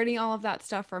 Yeah, learning all of that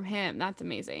stuff from him. That's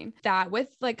amazing. That with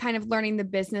like kind of learning the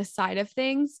business side of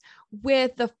things,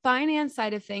 with the finance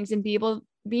side of things, and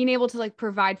being able to like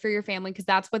provide for your family, because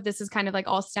that's what this is kind of like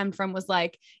all stemmed from, was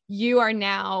like you are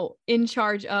now in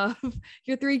charge of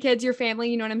your 3 kids, your family,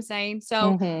 you know what I'm saying?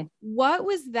 So what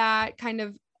was that kind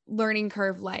of learning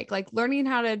curve like learning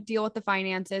how to deal with the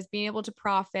finances, being able to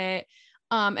profit?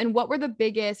 And what were the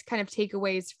biggest kind of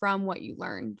takeaways from what you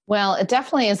learned? Well, it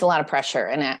definitely is a lot of pressure.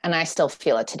 And I still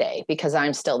feel it today because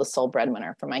I'm still the sole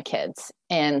breadwinner for my kids.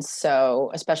 And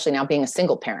so, especially now being a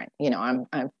single parent,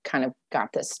 I've kind of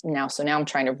got this now. So now I'm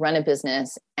trying to run a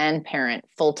business and parent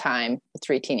full-time with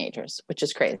 3 teenagers, which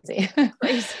is crazy.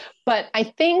 But I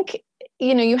think,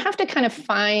 you have to kind of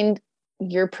find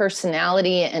your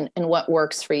personality and what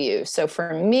works for you. So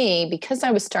for me, because I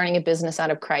was starting a business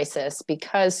out of crisis,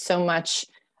 because so much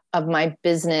of my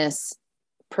business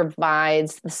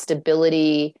provides the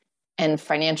stability and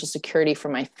financial security for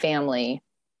my family,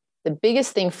 the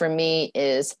biggest thing for me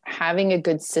is having a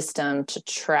good system to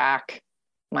track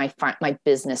my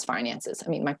business finances. I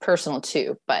mean, my personal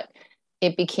too, but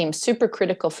it became super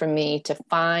critical for me to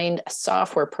find a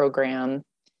software program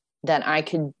that I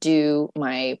could do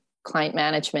my client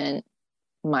management,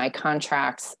 my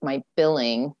contracts, my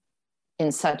billing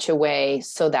in such a way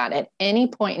so that at any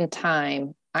point in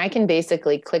time, I can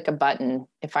basically click a button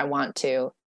if I want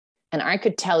to. And I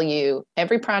could tell you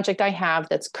every project I have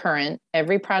that's current,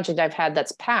 every project I've had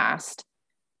that's past,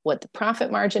 what the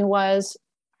profit margin was,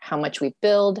 how much we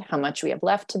billed, how much we have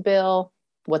left to bill,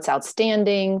 what's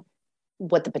outstanding,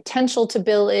 what the potential to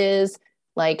bill is.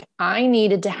 Like, I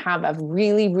needed to have a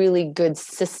really, really good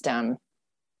system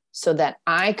so that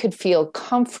I could feel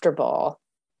comfortable,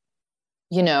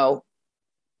 you know,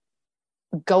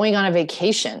 going on a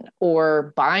vacation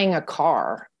or buying a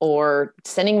car or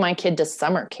sending my kid to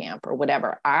summer camp or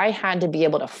whatever. I had to be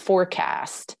able to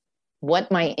forecast what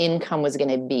my income was going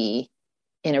to be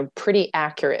in a pretty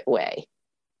accurate way.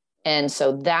 And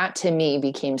so that to me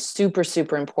became super,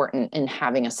 super important in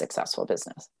having a successful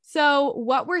business. So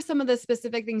what were some of the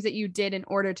specific things that you did in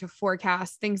order to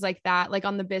forecast things like that, like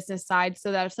on the business side,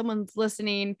 so that if someone's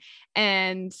listening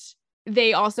and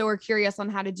they also are curious on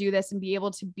how to do this and be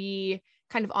able to be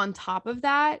kind of on top of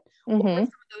that, what were some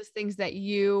of those things that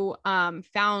you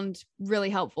found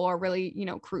really helpful or really,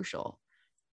 crucial?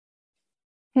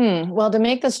 Well, to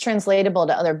make this translatable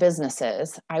to other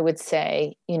businesses, I would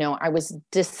say, I was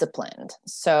disciplined.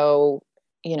 So,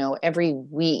 every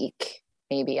week,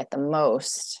 maybe at the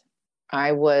most,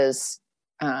 I was,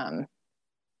 running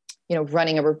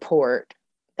a report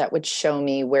that would show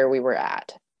me where we were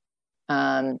at.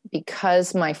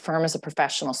 Because my firm is a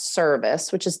professional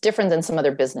service, which is different than some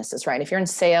other businesses, right? If you're in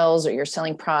sales or you're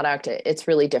selling product, it's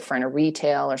really different, or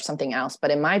retail or something else.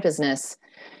 But in my business,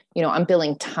 I'm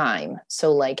billing time.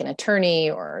 So like an attorney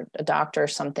or a doctor or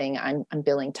something, I'm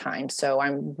billing time. So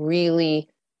I'm really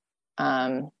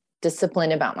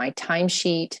disciplined about my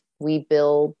timesheet. We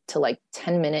bill to like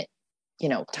 10-minute,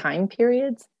 time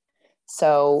periods.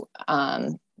 So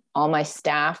all my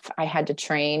staff, I had to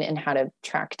train in how to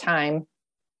track time.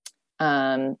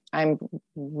 I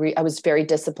was very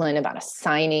disciplined about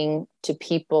assigning to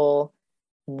people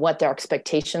what their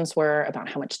expectations were about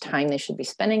how much time they should be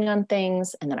spending on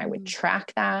things. And then I would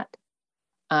track that.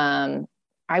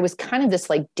 I was kind of this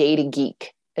like data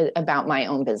geek about my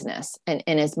own business. And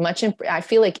as much, I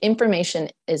feel like information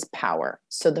is power.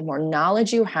 So the more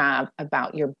knowledge you have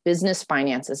about your business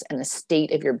finances and the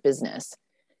state of your business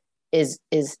is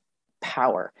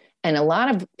power. And a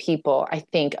lot of people, I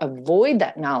think, avoid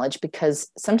that knowledge because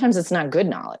sometimes it's not good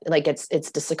knowledge. Like it's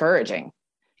discouraging.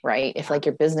 Right? If like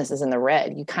your business is in the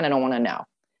red, you kind of don't want to know.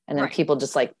 And then people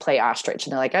just like play ostrich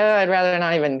and they're like, oh, I'd rather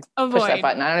not even push that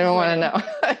button. I don't even want to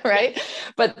know. Right.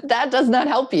 But that does not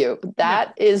help you.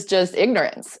 That is just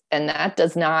ignorance. And that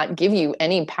does not give you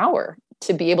any power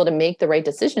to be able to make the right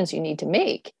decisions you need to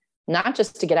make, not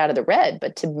just to get out of the red,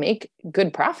 but to make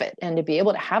good profit and to be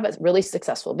able to have a really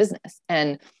successful business.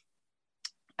 And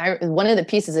one of the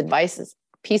pieces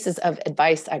of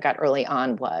advice I got early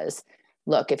on was,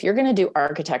 look, if you're going to do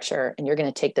architecture and you're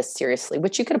going to take this seriously,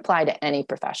 which you could apply to any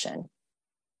profession,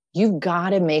 you've got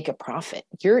to make a profit.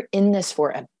 You're in this for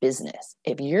a business.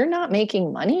 If you're not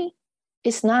making money,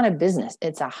 it's not a business,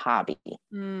 it's a hobby.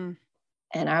 And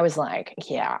I was like,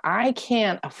 yeah, I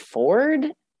can't afford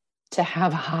to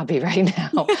have a hobby right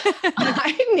now.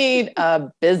 I need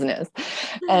a business.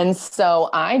 And so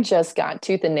I just got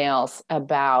tooth and nails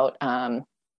about,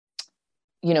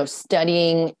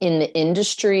 studying in the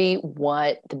industry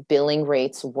what the billing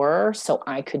rates were so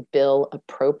I could bill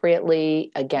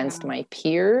appropriately against my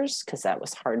peers, because that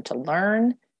was hard to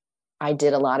learn. I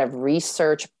did a lot of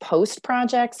research post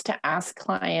projects to ask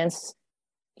clients,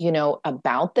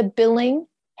 about the billing.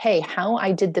 Hey, how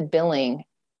I did the billing,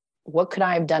 what could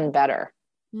I have done better?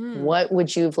 What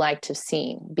would you have liked to have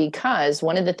seen? Because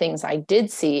one of the things I did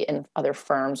see in other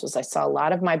firms was I saw a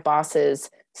lot of my bosses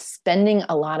spending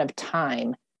a lot of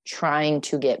time trying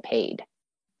to get paid,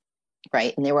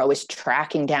 right? And they were always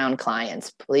tracking down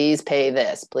clients. Please pay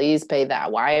this, please pay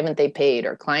that. Why haven't they paid?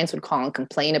 Or clients would call and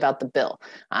complain about the bill.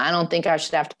 I don't think I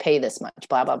should have to pay this much,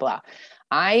 blah, blah, blah.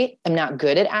 I am not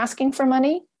good at asking for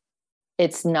money.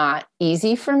 It's not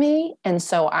easy for me. And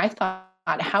so I thought,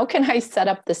 how can I set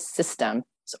up this system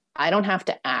so I don't have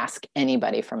to ask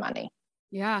anybody for money?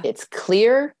 Yeah. It's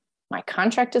clear. My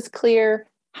contract is clear.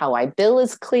 How I bill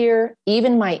is clear.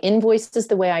 Even my invoices,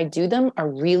 the way I do them, are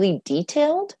really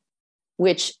detailed,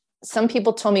 which some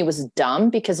people told me was dumb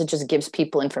because it just gives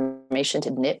people information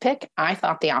to nitpick. I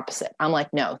thought the opposite. I'm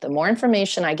like, no, the more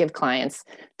information I give clients,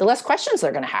 the less questions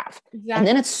they're going to have. Exactly. And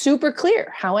then it's super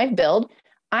clear how I've billed.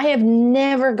 I have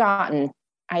never gotten,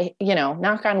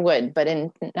 knock on wood, but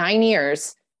in 9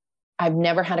 years, I've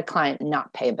never had a client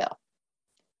not pay a bill.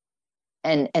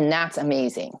 And that's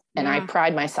amazing. And I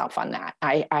pride myself on that.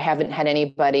 I haven't had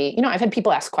anybody, I've had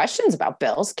people ask questions about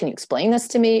bills. Can you explain this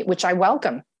to me? Which I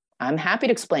welcome. I'm happy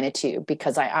to explain it to you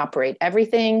because I operate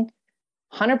everything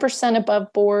 100%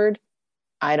 above board.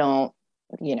 I don't,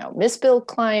 misbill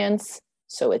clients.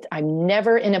 So I'm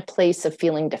never in a place of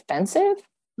feeling defensive.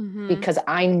 because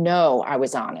I know I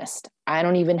was honest. I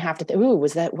don't even have to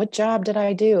what job did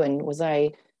I do? And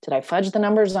did I fudge the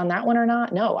numbers on that one or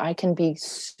not? No, I can be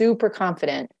super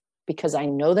confident because I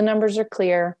know the numbers are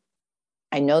clear.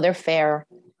 I know they're fair.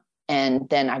 And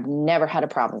then I've never had a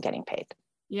problem getting paid.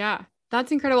 Yeah,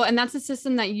 that's incredible. And that's a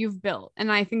system that you've built.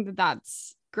 And I think that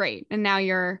that's great. And now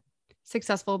you're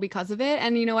successful because of it.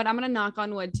 And you know what? I'm going to knock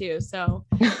on wood too. So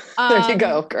there you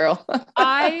go, girl.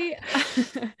 I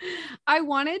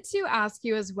wanted to ask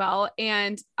you as well.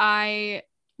 And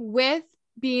with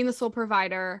being the sole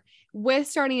provider, with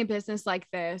starting a business like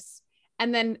this,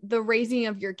 and then the raising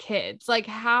of your kids, like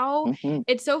how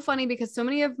it's so funny because so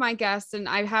many of my guests, and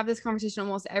I have this conversation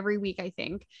almost every week, I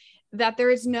think, that there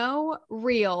is no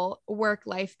real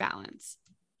work-life balance.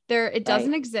 It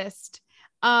doesn't exist.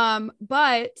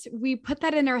 But we put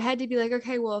that in our head to be like,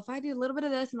 okay, well, if I do a little bit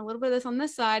of this and a little bit of this on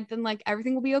this side, then like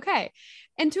everything will be okay.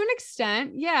 And to an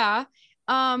extent, yeah.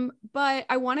 But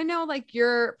I want to know like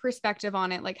your perspective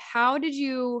on it. Like, how did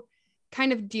you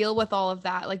kind of deal with all of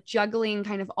that, like juggling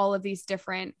kind of all of these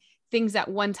different things at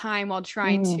one time while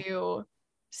trying to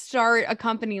start a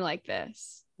company like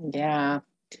this? Yeah,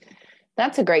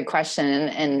 that's a great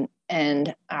question.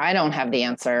 And I don't have the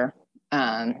answer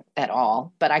at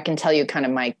all, but I can tell you kind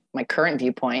of my current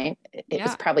viewpoint. It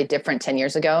was probably different 10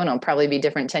 years ago, and it'll probably be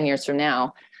different 10 years from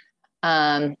now.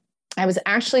 I was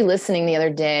actually listening the other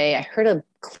day. I heard a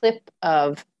clip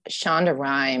of Shonda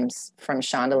Rhimes from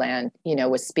Shondaland,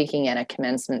 was speaking at a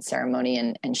commencement ceremony,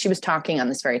 and she was talking on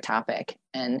this very topic.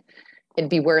 And it'd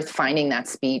be worth finding that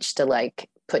speech to like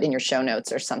put in your show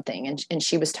notes or something. And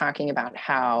she was talking about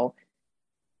how,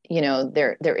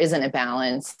 there isn't a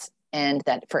balance, and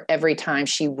that for every time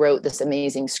she wrote this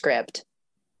amazing script,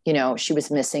 she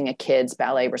was missing a kid's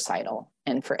ballet recital.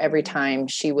 And for every time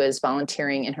she was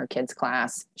volunteering in her kid's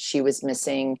class, she was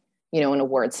missing an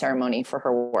award ceremony for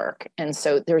her work. And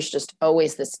so there's just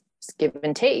always this give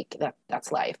and take.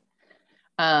 That's life.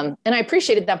 And I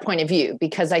appreciated that point of view,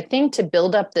 because I think to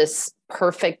build up this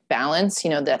perfect balance,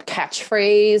 that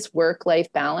catchphrase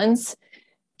work-life balance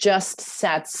just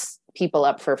sets people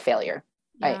up for failure.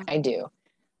 Yeah. I do.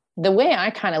 The way I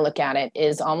kind of look at it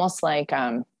is almost like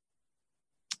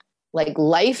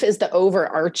life is the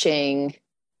overarching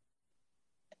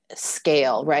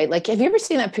scale, right? Like, have you ever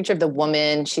seen that picture of the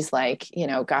woman? She's like,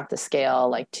 got the scale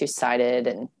like two-sided,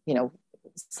 and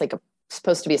it's like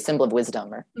supposed to be a symbol of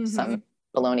wisdom or some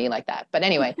baloney like that. But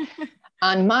anyway,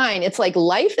 on mine, it's like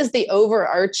life is the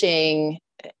overarching,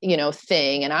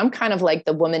 thing. And I'm kind of like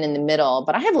the woman in the middle,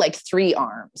 but I have like 3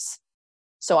 arms.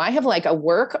 So I have like a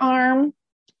work arm,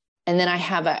 and then I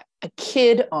have a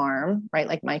kid arm, right?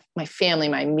 Like my family,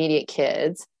 my immediate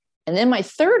kids. And then my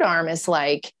third arm is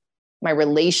like my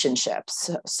relationships.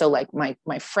 So like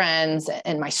my friends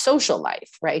and my social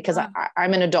life, right? Because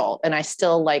I'm an adult, and I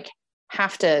still like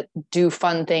have to do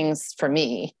fun things for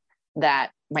me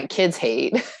that my kids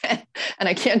hate and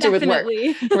I can't do with work.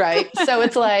 Right. So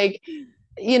it's like,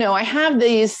 I have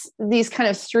these kind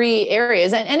of 3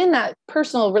 areas, and in that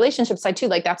personal relationship side too,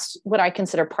 like that's what I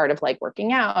consider part of like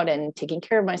working out and taking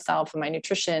care of myself and my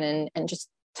nutrition and just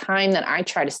time that I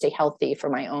try to stay healthy for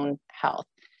my own health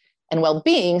and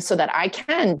well-being, so that I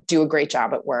can do a great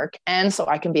job at work, and so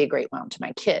I can be a great mom to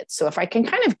my kids. So if I can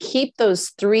kind of keep those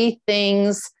 3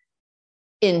 things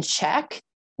in check,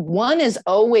 one is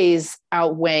always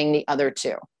outweighing the other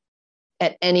 2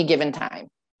 at any given time.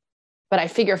 But I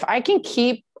figure if I can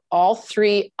keep all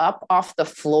 3 up off the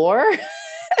floor,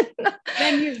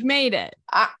 then you've made it.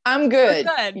 I'm good.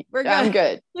 We're good. I'm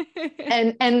good.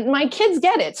 And my kids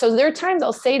get it. So there are times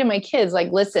I'll say to my kids, like,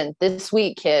 listen, this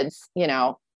week, kids,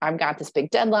 I've got this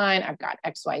big deadline. I've got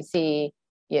XYZ,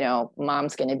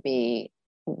 mom's going to be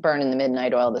burning the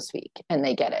midnight oil this week. And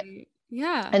they get it.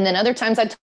 Yeah. And then other times I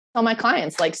tell my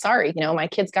clients, like, sorry, my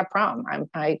kid's got prom.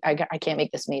 I can't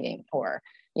make this meeting, or,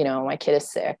 my kid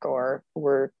is sick, or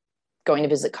we're going to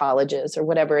visit colleges, or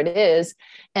whatever it is.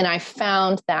 And I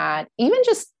found that even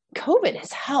just COVID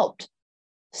has helped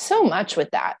so much with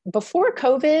that. Before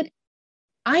COVID,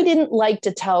 I didn't like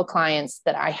to tell clients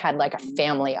that I had like a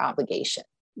family obligation.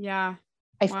 Yeah.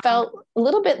 I felt a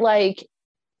little bit like,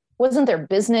 wasn't their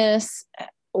business,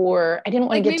 or I didn't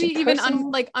want to get maybe too even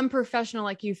unprofessional.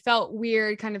 Like you felt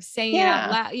weird kind of saying it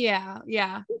out loud. Yeah.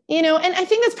 Yeah. And I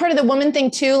think that's part of the woman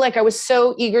thing too. Like I was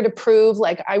so eager to prove,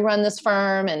 like, I run this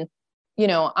firm, and,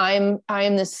 I'm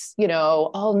this,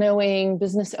 all-knowing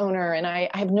business owner, and I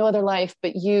have no other life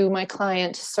but you, my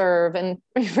client, to serve and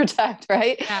protect.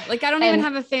 Right. Yeah. Like I don't even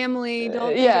have a family.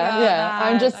 Don't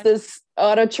I'm just this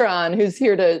Autotron who's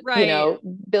here to,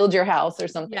 build your house or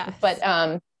something. Yes.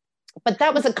 But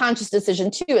that was a conscious decision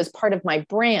too, as part of my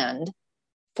brand,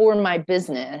 for my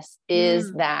business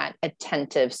is Mm. that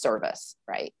attentive service,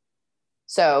 right?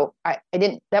 So I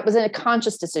didn't, that was a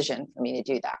conscious decision for me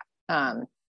to do that.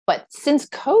 But since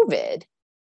COVID,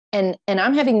 and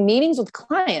I'm having meetings with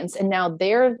clients, and now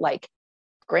they're like,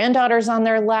 granddaughter's on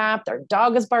their lap, their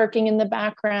dog is barking in the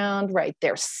background, right?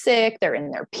 They're sick, they're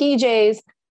in their PJs.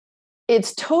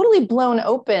 It's totally blown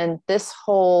open this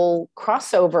whole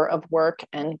crossover of work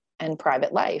and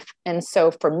private life. And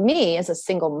so for me as a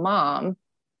single mom,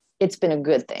 it's been a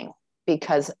good thing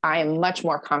because I am much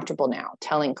more comfortable now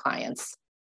telling clients,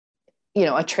 you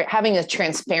know, having a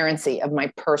transparency of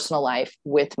my personal life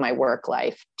with my work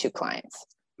life to clients.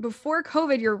 Before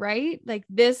COVID, you're right. Like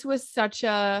this was such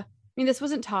a, I mean, this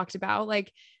wasn't talked about.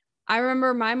 Like I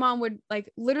remember my mom would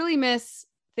like literally miss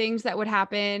things that would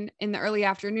happen in the early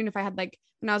afternoon. If I had like,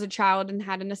 when I was a child and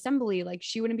had an assembly, like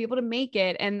she wouldn't be able to make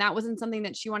it. And that wasn't something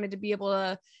that she wanted to be able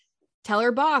to tell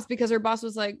her boss, because her boss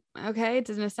was like, okay,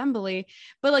 it's an assembly.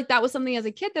 But like, that was something as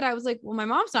a kid that I was like, well, my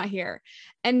mom's not here.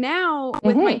 And now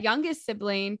with my youngest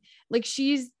sibling, like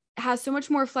has so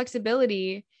much more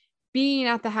flexibility being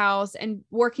at the house and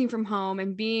working from home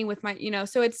and being with my, you know,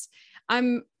 so it's,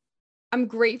 I'm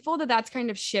grateful that that's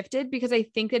kind of shifted because I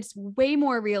think it's way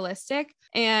more realistic,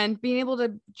 and being able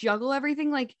to juggle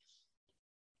everything. Like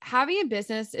having a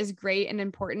business is great and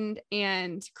important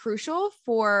and crucial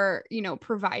for, you know,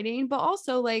 providing, but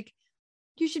also like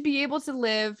you should be able to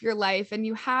live your life, and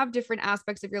you have different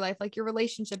aspects of your life, like your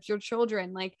relationships, your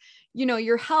children, like, you know,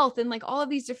 your health, and like all of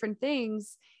these different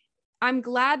things. I'm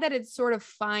glad that it's sort of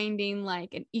finding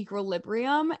like an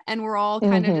equilibrium, and we're all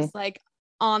kind of just like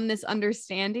on this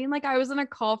understanding. Like I was on a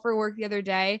call for work the other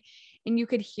day, and you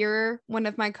could hear one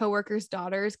of my coworkers'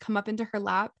 daughters come up into her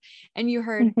lap, and you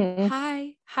heard,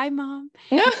 hi, mom.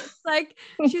 Like,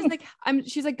 she's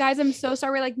like, guys, I'm so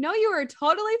sorry. We're like, no, you are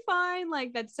totally fine.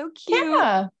 Like, that's so cute.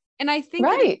 Yeah. And I think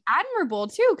that it's admirable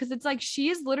too, because it's like, she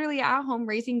is literally at home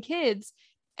raising kids,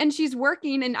 and she's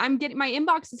working, and I'm getting, my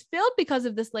inbox is filled because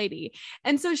of this lady.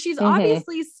 And so she's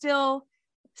obviously still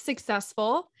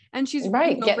successful, and she's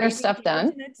getting her stuff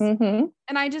done. And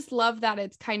I just love that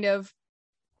it's kind of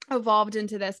evolved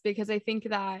into this, because I think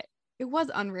that it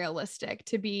was unrealistic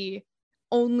to be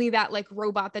only that like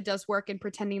robot that does work and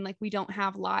pretending like we don't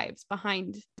have lives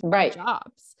behind our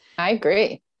jobs. I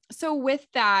agree. So with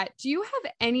that, do you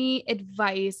have any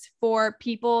advice for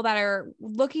people that are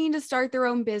looking to start their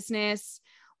own business,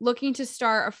 looking to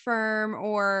start a firm,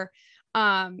 or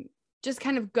just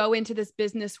kind of go into this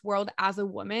business world as a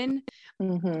woman? I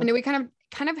know we kind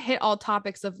of hit all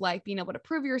topics of like being able to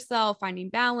prove yourself, finding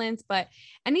balance, but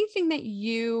anything that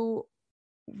you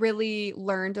really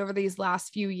learned over these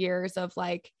last few years of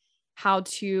like how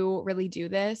to really do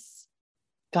this?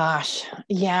 Gosh,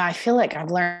 yeah, I feel like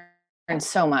I've learned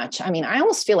so much. I mean, I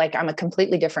almost feel like I'm a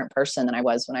completely different person than I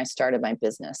was when I started my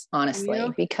business, honestly,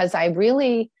 because I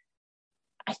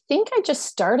think I just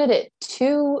started it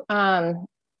too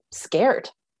scared.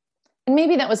 And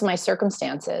maybe that was my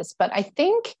circumstances, but I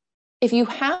think if you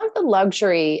have the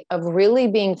luxury of really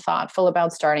being thoughtful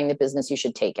about starting the business, you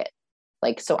should take it.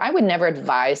 Like, so I would never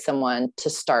advise someone to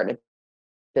start a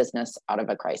business out of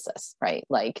a crisis, right?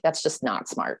 Like, that's just not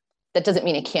smart. That doesn't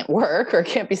mean it can't work or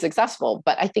can't be successful.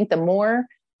 But I think the more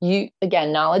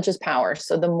again, knowledge is power.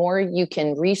 So the more you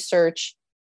can research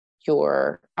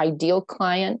your ideal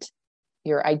client,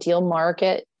 your ideal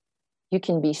market,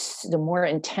 the more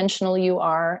intentional you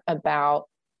are about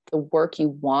the work you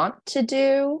want to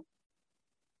do,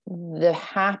 the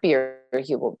happier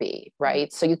you will be,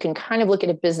 right? So you can kind of look at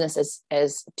a business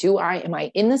as am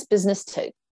I in this business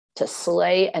to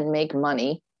slay and make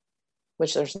money,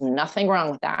 which there's nothing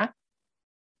wrong with that?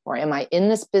 Or am I in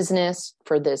this business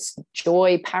for this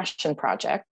joy, passion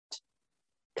project?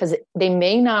 Because they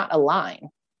may not align,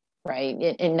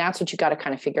 right? And that's what you got to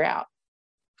kind of figure out.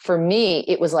 For me,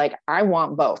 it was like, I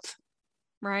want both.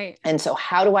 Right. And so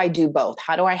how do I do both?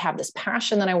 How do I have this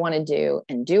passion that I want to do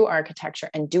and do architecture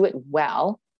and do it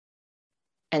well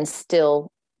and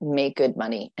still make good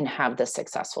money and have this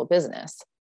successful business?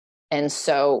 And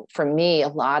so for me, a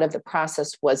lot of the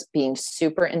process was being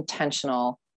super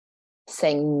intentional,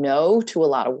 saying no to a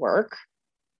lot of work,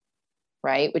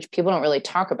 right? Which people don't really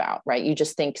talk about, right? You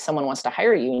just think someone wants to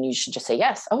hire you and you should just say,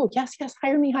 yes. Oh, yes,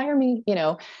 hire me, you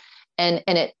know, and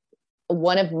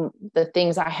one of the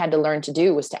things I had to learn to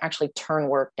do was to actually turn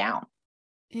work down.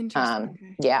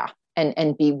 Interesting. Yeah.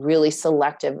 And be really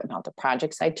selective about the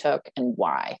projects I took and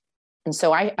why. And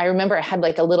so I remember I had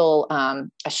like a little,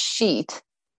 a sheet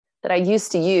that I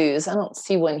used to use. I don't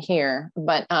see one here,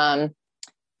 but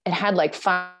it had like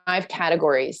 5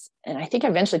 categories. And I think I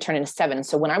eventually turned into 7.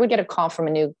 So when I would get a call from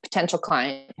a new potential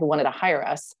client who wanted to hire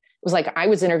us, was like, I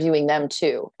was interviewing them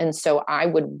too. And so I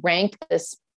would rank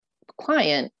this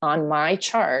client on my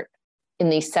chart in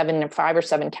these 5 or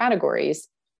 7 categories,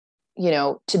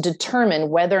 to determine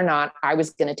whether or not I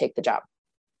was going to take the job.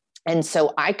 And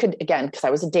so I could, again, because I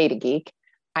was a data geek,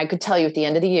 I could tell you at the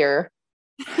end of the year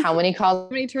how many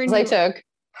calls I took,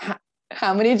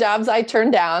 how many jobs I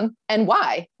turned down, and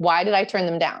why. Why did I turn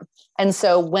them down? And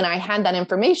so when I had that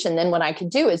information, then what I could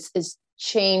do is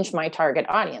change my target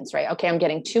audience, right? Okay, I'm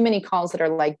getting too many calls that are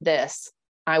like this.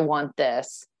 I want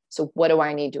this. So what do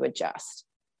I need to adjust?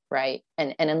 Right.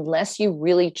 And unless you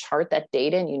really chart that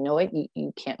data and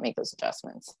you can't make those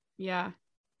adjustments. Yeah.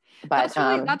 But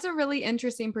that's a really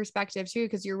interesting perspective too,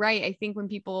 because you're right. I think when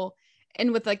people,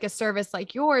 and with like a service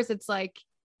like yours, it's like,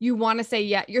 you want to say,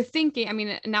 yeah, you're thinking, I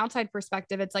mean, an outside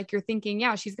perspective, it's like, you're thinking,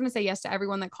 yeah, she's going to say yes to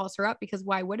everyone that calls her up, because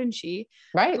why wouldn't she?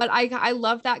 Right. But I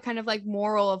love that kind of like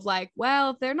moral of like,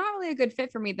 well, if they're not really a good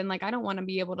fit for me, then like, I don't want to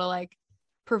be able to like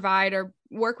provide or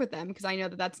work with them, because I know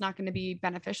that that's not going to be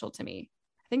beneficial to me.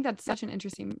 I think that's such an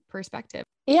interesting perspective.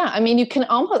 Yeah. I mean, you can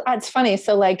almost, it's funny.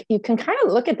 So like, you can kind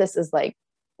of look at this as like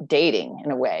dating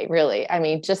in a way, really. I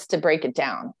mean, just to break it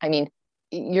down, I mean,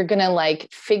 you're going to like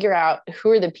figure out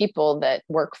who are the people that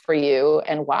work for you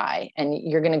and why. And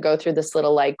you're going to go through this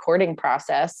little like courting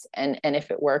process. And if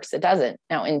it works, it doesn't.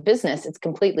 Now in business, it's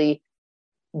completely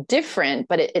different,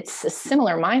 but it's a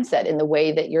similar mindset in the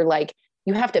way that you're like,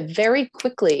 you have to very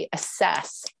quickly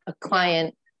assess a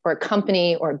client or a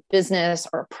company or a business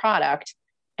or a product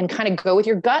and kind of go with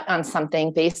your gut on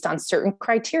something based on certain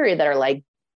criteria that are like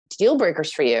deal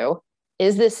breakers for you.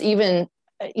 Is this even,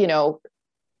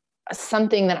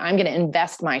 something that I'm going to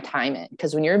invest my time in?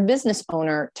 Because when you're a business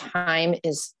owner, time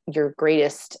is your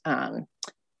greatest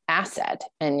asset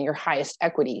and your highest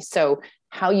equity. So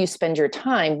how you spend your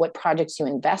time, what projects you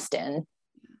invest in,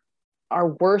 are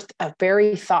worth a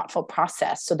very thoughtful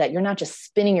process so that you're not just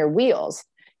spinning your wheels.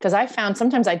 Because I found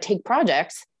sometimes I'd take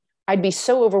projects, I'd be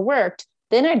so overworked,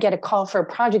 then I'd get a call for a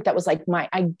project that was like my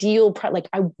ideal, like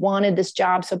I wanted this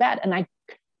job so bad. And I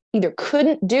either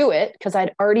couldn't do it because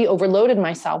I'd already overloaded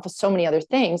myself with so many other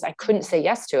things. I couldn't say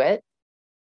yes to it,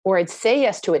 or I'd say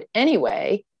yes to it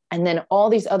anyway. And then all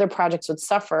these other projects would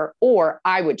suffer, or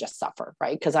I would just suffer,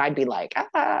 right? Because I'd be like,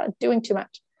 doing too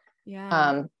much.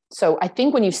 Yeah. So I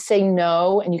think when you say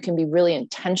no and you can be really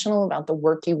intentional about the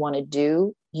work you want to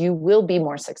do, you will be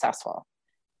more successful.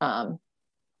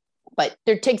 But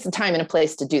there takes a time and a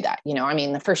place to do that. I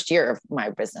mean, the first year of my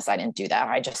business, I didn't do that.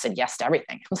 I just said yes to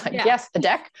everything. I was like, yes, a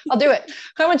deck, I'll do it.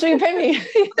 How much will you pay me?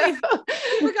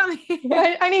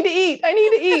 I need to eat.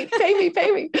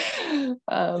 Pay me.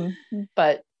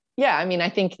 But yeah, I mean, I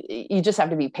think you just have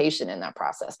to be patient in that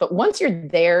process. But once you're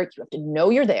there, you have to know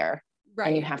you're there. Right.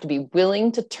 And you have to be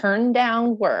willing to turn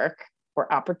down work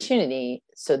or opportunity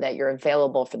so that you're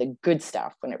available for the good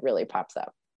stuff when it really pops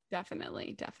up.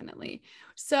 Definitely.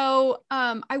 So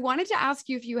I wanted to ask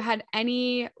you if you had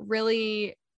any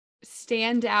really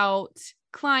standout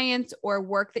clients or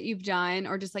work that you've done,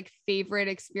 or just like favorite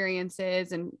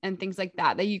experiences and things like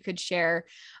that you could share.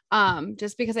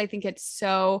 Just because I think it's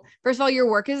so, first of all, your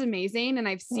work is amazing. And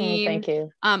I've seen, thank you.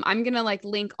 I'm going to like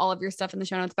link all of your stuff in the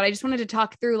show notes, but I just wanted to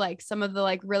talk through like some of the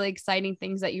like really exciting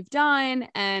things that you've done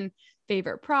and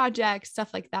favorite projects,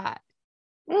 stuff like that.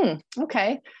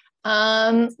 Okay.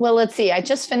 Well, let's see. I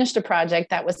just finished a project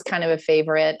that was kind of a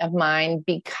favorite of mine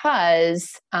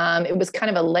because it was kind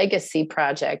of a legacy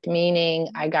project, meaning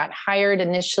I got hired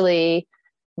initially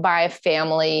by a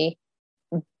family,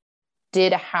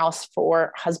 did a house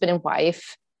for husband and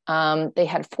wife. They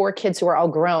had 4 kids who were all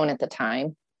grown at the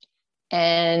time.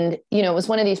 And, it was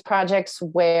one of these projects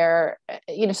where,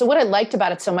 so what I liked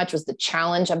about it so much was the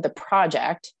challenge of the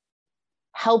project,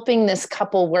 helping this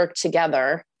couple work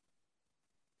together.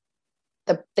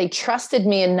 They trusted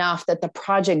me enough that the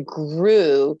project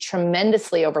grew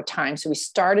tremendously over time. So we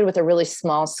started with a really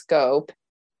small scope.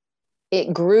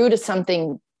 It grew to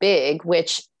something big,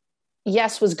 which,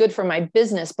 yes, was good for my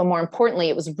business, but more importantly,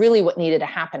 it was really what needed to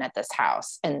happen at this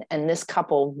house. And this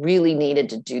couple really needed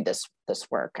to do this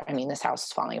work. I mean, this house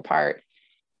was falling apart.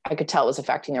 I could tell it was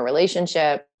affecting their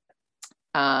relationship.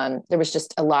 There was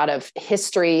just a lot of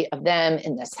history of them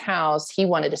in this house. He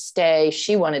wanted to stay.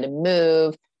 She wanted to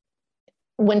move.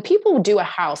 When people do a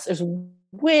house, there's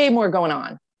way more going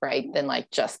on, right, than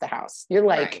like just the house. You're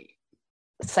like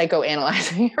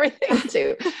psychoanalyzing everything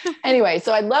too. Anyway,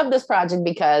 so I love this project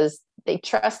because they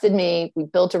trusted me. We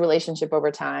built a relationship over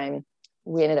time.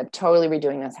 We ended up totally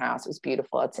redoing this house. It was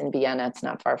beautiful. It's in Vienna. It's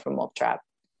not far from Wolf Trap.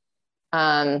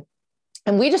 And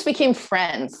we just became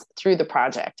friends through the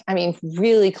project. I mean,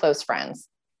 really close friends.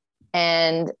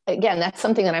 And again, that's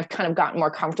something that I've kind of gotten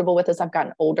more comfortable with as I've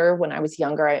gotten older. When I was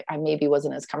younger, I maybe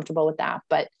wasn't as comfortable with that,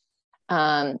 but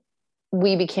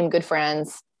we became good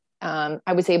friends.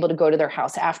 I was able to go to their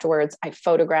house afterwards. I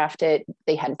photographed it.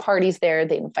 They had parties there.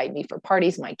 They invite me for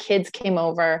parties. My kids came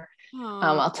over.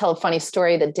 I'll tell a funny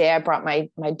story. The day I brought my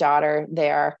daughter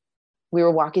there, we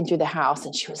were walking through the house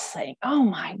and she was saying, "Oh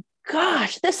my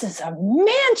gosh, this is a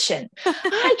mansion.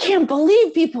 I can't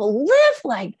believe people live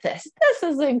like this. This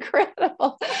is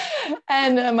incredible."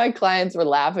 And my clients were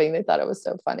laughing. They thought it was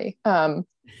so funny.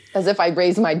 As if I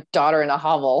raised my daughter in a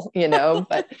hovel,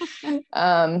 but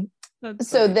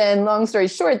so then long story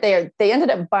short, they ended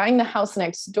up buying the house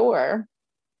next door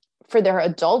for their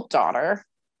adult daughter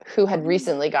who had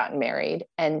recently gotten married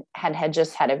and had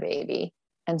just had a baby.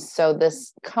 And so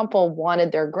this couple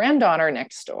wanted their granddaughter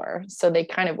next door. So they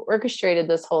kind of orchestrated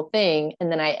this whole thing.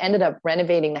 And then I ended up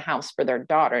renovating the house for their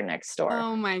daughter next door.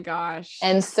 Oh my gosh.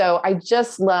 And so I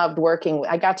just loved working.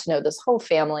 I got to know this whole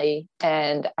family.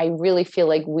 And I really feel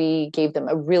like we gave them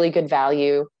a really good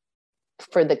value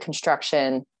for the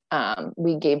construction.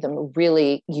 We gave them a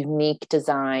really unique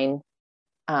design,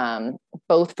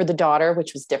 both for the daughter,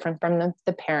 which was different from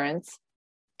the parents.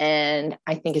 And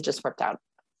I think it just worked out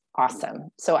awesome.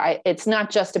 So it's not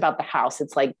just about the house.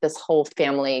 It's like this whole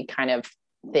family kind of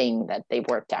thing that they've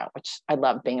worked out, which I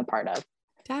love being a part of.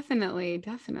 Definitely.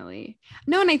 Definitely.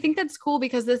 No. And I think that's cool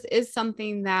because this is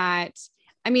something that,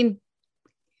 I mean,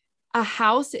 a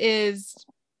house is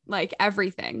like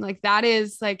everything. Like that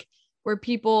is like where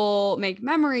people make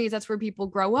memories. That's where people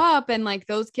grow up. And like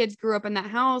those kids grew up in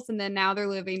that house and then now they're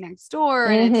living next door.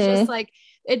 And it's just like,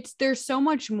 there's so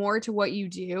much more to what you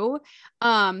do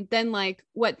than like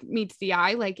what meets the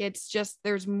eye. Like it's just,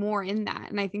 there's more in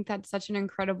that. And I think that's such an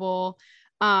incredible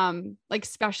like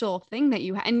special thing that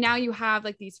and now you have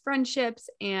like these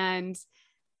friendships, and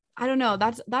I don't know,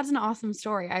 that's an awesome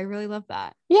story. I really love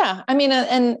that. Yeah. I mean,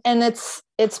 and it's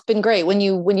been great when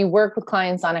you work with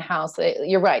clients on a house.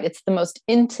 You're right. It's the most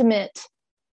intimate,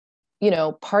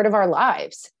 part of our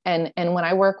lives. And when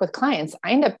I work with clients,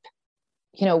 I end up,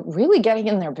 really getting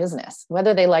in their business,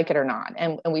 whether they like it or not.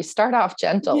 And we start off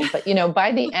gentle, but,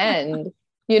 by the end,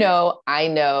 I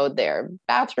know their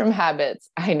bathroom habits.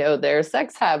 I know their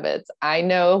sex habits. I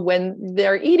know when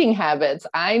they're eating habits.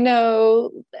 I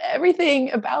know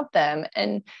everything about them.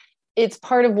 And it's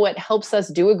part of what helps us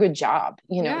do a good job,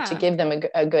 to give them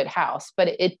a good house. But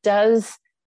it does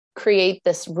create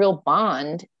this real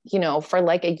bond, for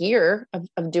like a year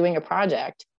of doing a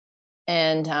project.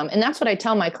 And that's what I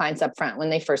tell my clients up front when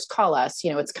they first call us.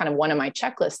 It's kind of one of my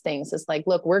checklist things is like,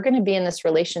 look, we're going to be in this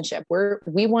relationship.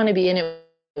 We want to be in it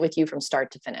with you from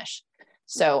start to finish.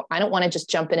 So I don't want to just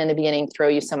jump in the beginning, throw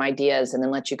you some ideas and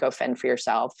then let you go fend for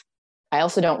yourself. I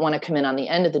also don't want to come in on the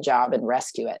end of the job and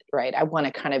rescue it, right? I want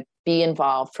to kind of be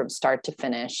involved from start to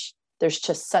finish. There's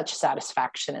just such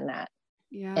satisfaction in that.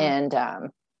 Yeah. And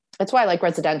that's why I like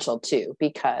residential too,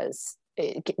 because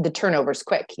the turnover is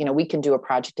quick. We can do a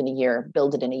project in a year,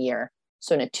 build it in a year.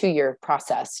 So in a 2-year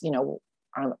process,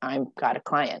 I've got a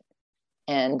client,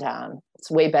 and it's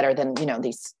way better than,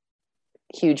 these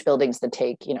huge buildings that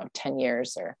take, 10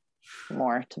 years or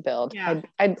more to build. Yeah.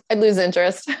 I'd lose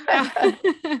interest. Yeah.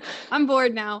 I'm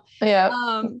bored now.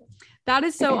 Yeah. That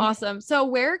is so awesome. So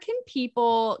where can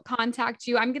people contact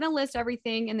you? I'm going to list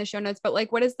everything in the show notes, but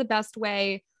like, what is the best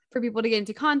way for people to get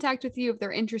into contact with you if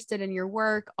they're interested in your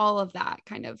work, all of that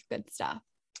kind of good stuff?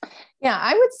 Yeah,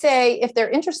 I would say if they're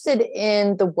interested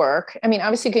in the work, I mean,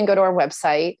 obviously you can go to our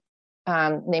website.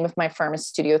 Name of my firm is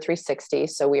Studio 360.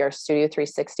 So we are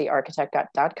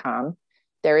studio360architect.com.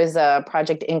 There is a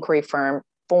project inquiry form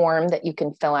that you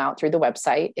can fill out through the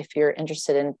website if you're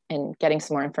interested in getting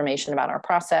some more information about our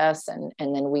process. And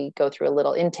then we go through a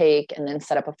little intake and then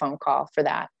set up a phone call for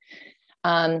that.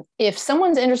 If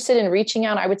someone's interested in reaching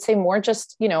out, I would say more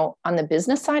just, on the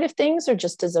business side of things, or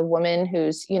just as a woman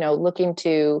who's, looking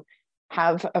to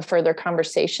have a further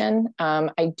conversation.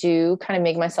 I do kind of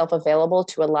make myself available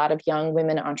to a lot of young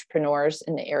women entrepreneurs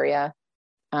in the area,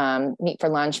 meet for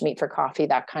lunch, meet for coffee,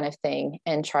 that kind of thing,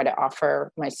 and try to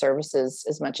offer my services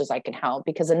as much as I can help,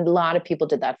 because a lot of people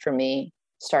did that for me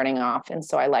starting off. And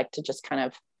so I like to just kind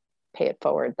of pay it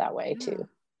forward that way too.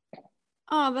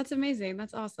 Oh, that's amazing.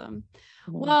 That's awesome.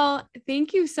 Well,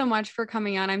 thank you so much for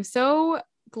coming on. I'm so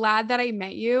glad that I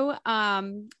met you.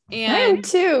 And I am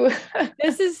too.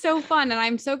 This is so fun. And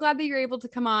I'm so glad that you're able to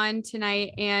come on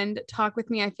tonight and talk with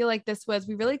me. I feel like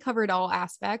we really covered all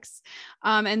aspects.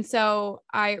 And so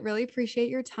I really appreciate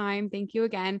your time. Thank you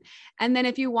again. And then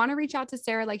if you want to reach out to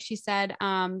Sarah, like she said,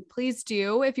 please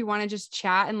do, if you want to just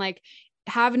chat and like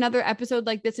have another episode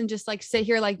like this and just like sit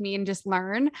here like me and just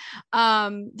learn,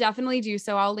 definitely do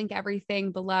so. I'll link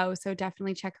everything below. So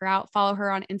definitely check her out, follow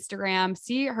her on Instagram,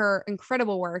 see her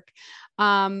incredible work.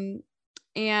 And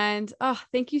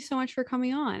thank you so much for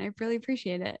coming on. I really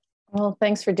appreciate it. Well,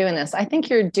 thanks for doing this. I think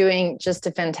you're doing just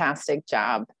a fantastic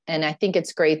job. And I think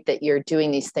it's great that you're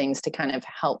doing these things to kind of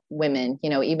help women,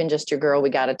 even just your Girl We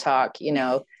Gotta Talk,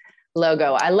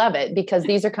 logo. I love it because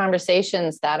these are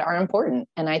conversations that are important.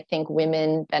 And I think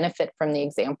women benefit from the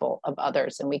example of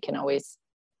others, and we can always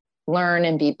learn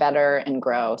and be better and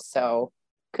grow. So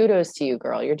kudos to you,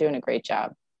 girl. You're doing a great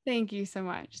job. Thank you so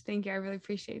much. Thank you. I really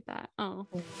appreciate that. Oh.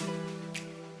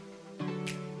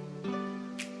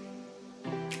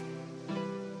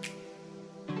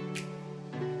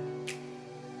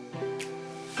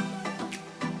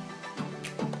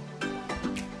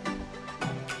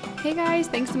 Hey guys,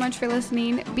 thanks so much for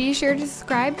listening. Be sure to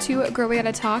subscribe to Girl We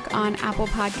Gotta Talk on Apple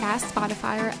Podcasts,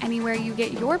 Spotify, or anywhere you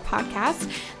get your podcasts.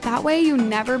 That way you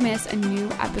never miss a new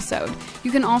episode. You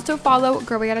can also follow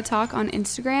Girl We Gotta Talk on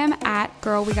Instagram at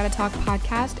Girl We Gotta Talk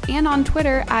Podcast and on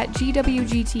Twitter at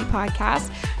GWGT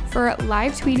Podcast for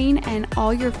live tweeting and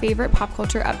all your favorite pop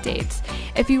culture updates.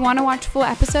 If you want to watch full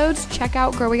episodes, check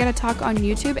out Girl We Gotta Talk on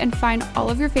YouTube and find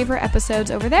all of your favorite episodes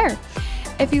over there.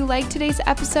 If you liked today's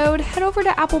episode, head over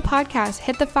to Apple Podcasts,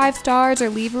 hit the 5 stars or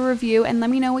leave a review and let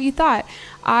me know what you thought.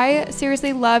 I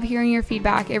seriously love hearing your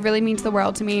feedback. It really means the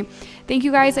world to me. Thank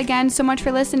you guys again so much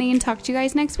for listening. Talk to you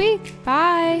guys next week.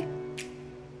 Bye.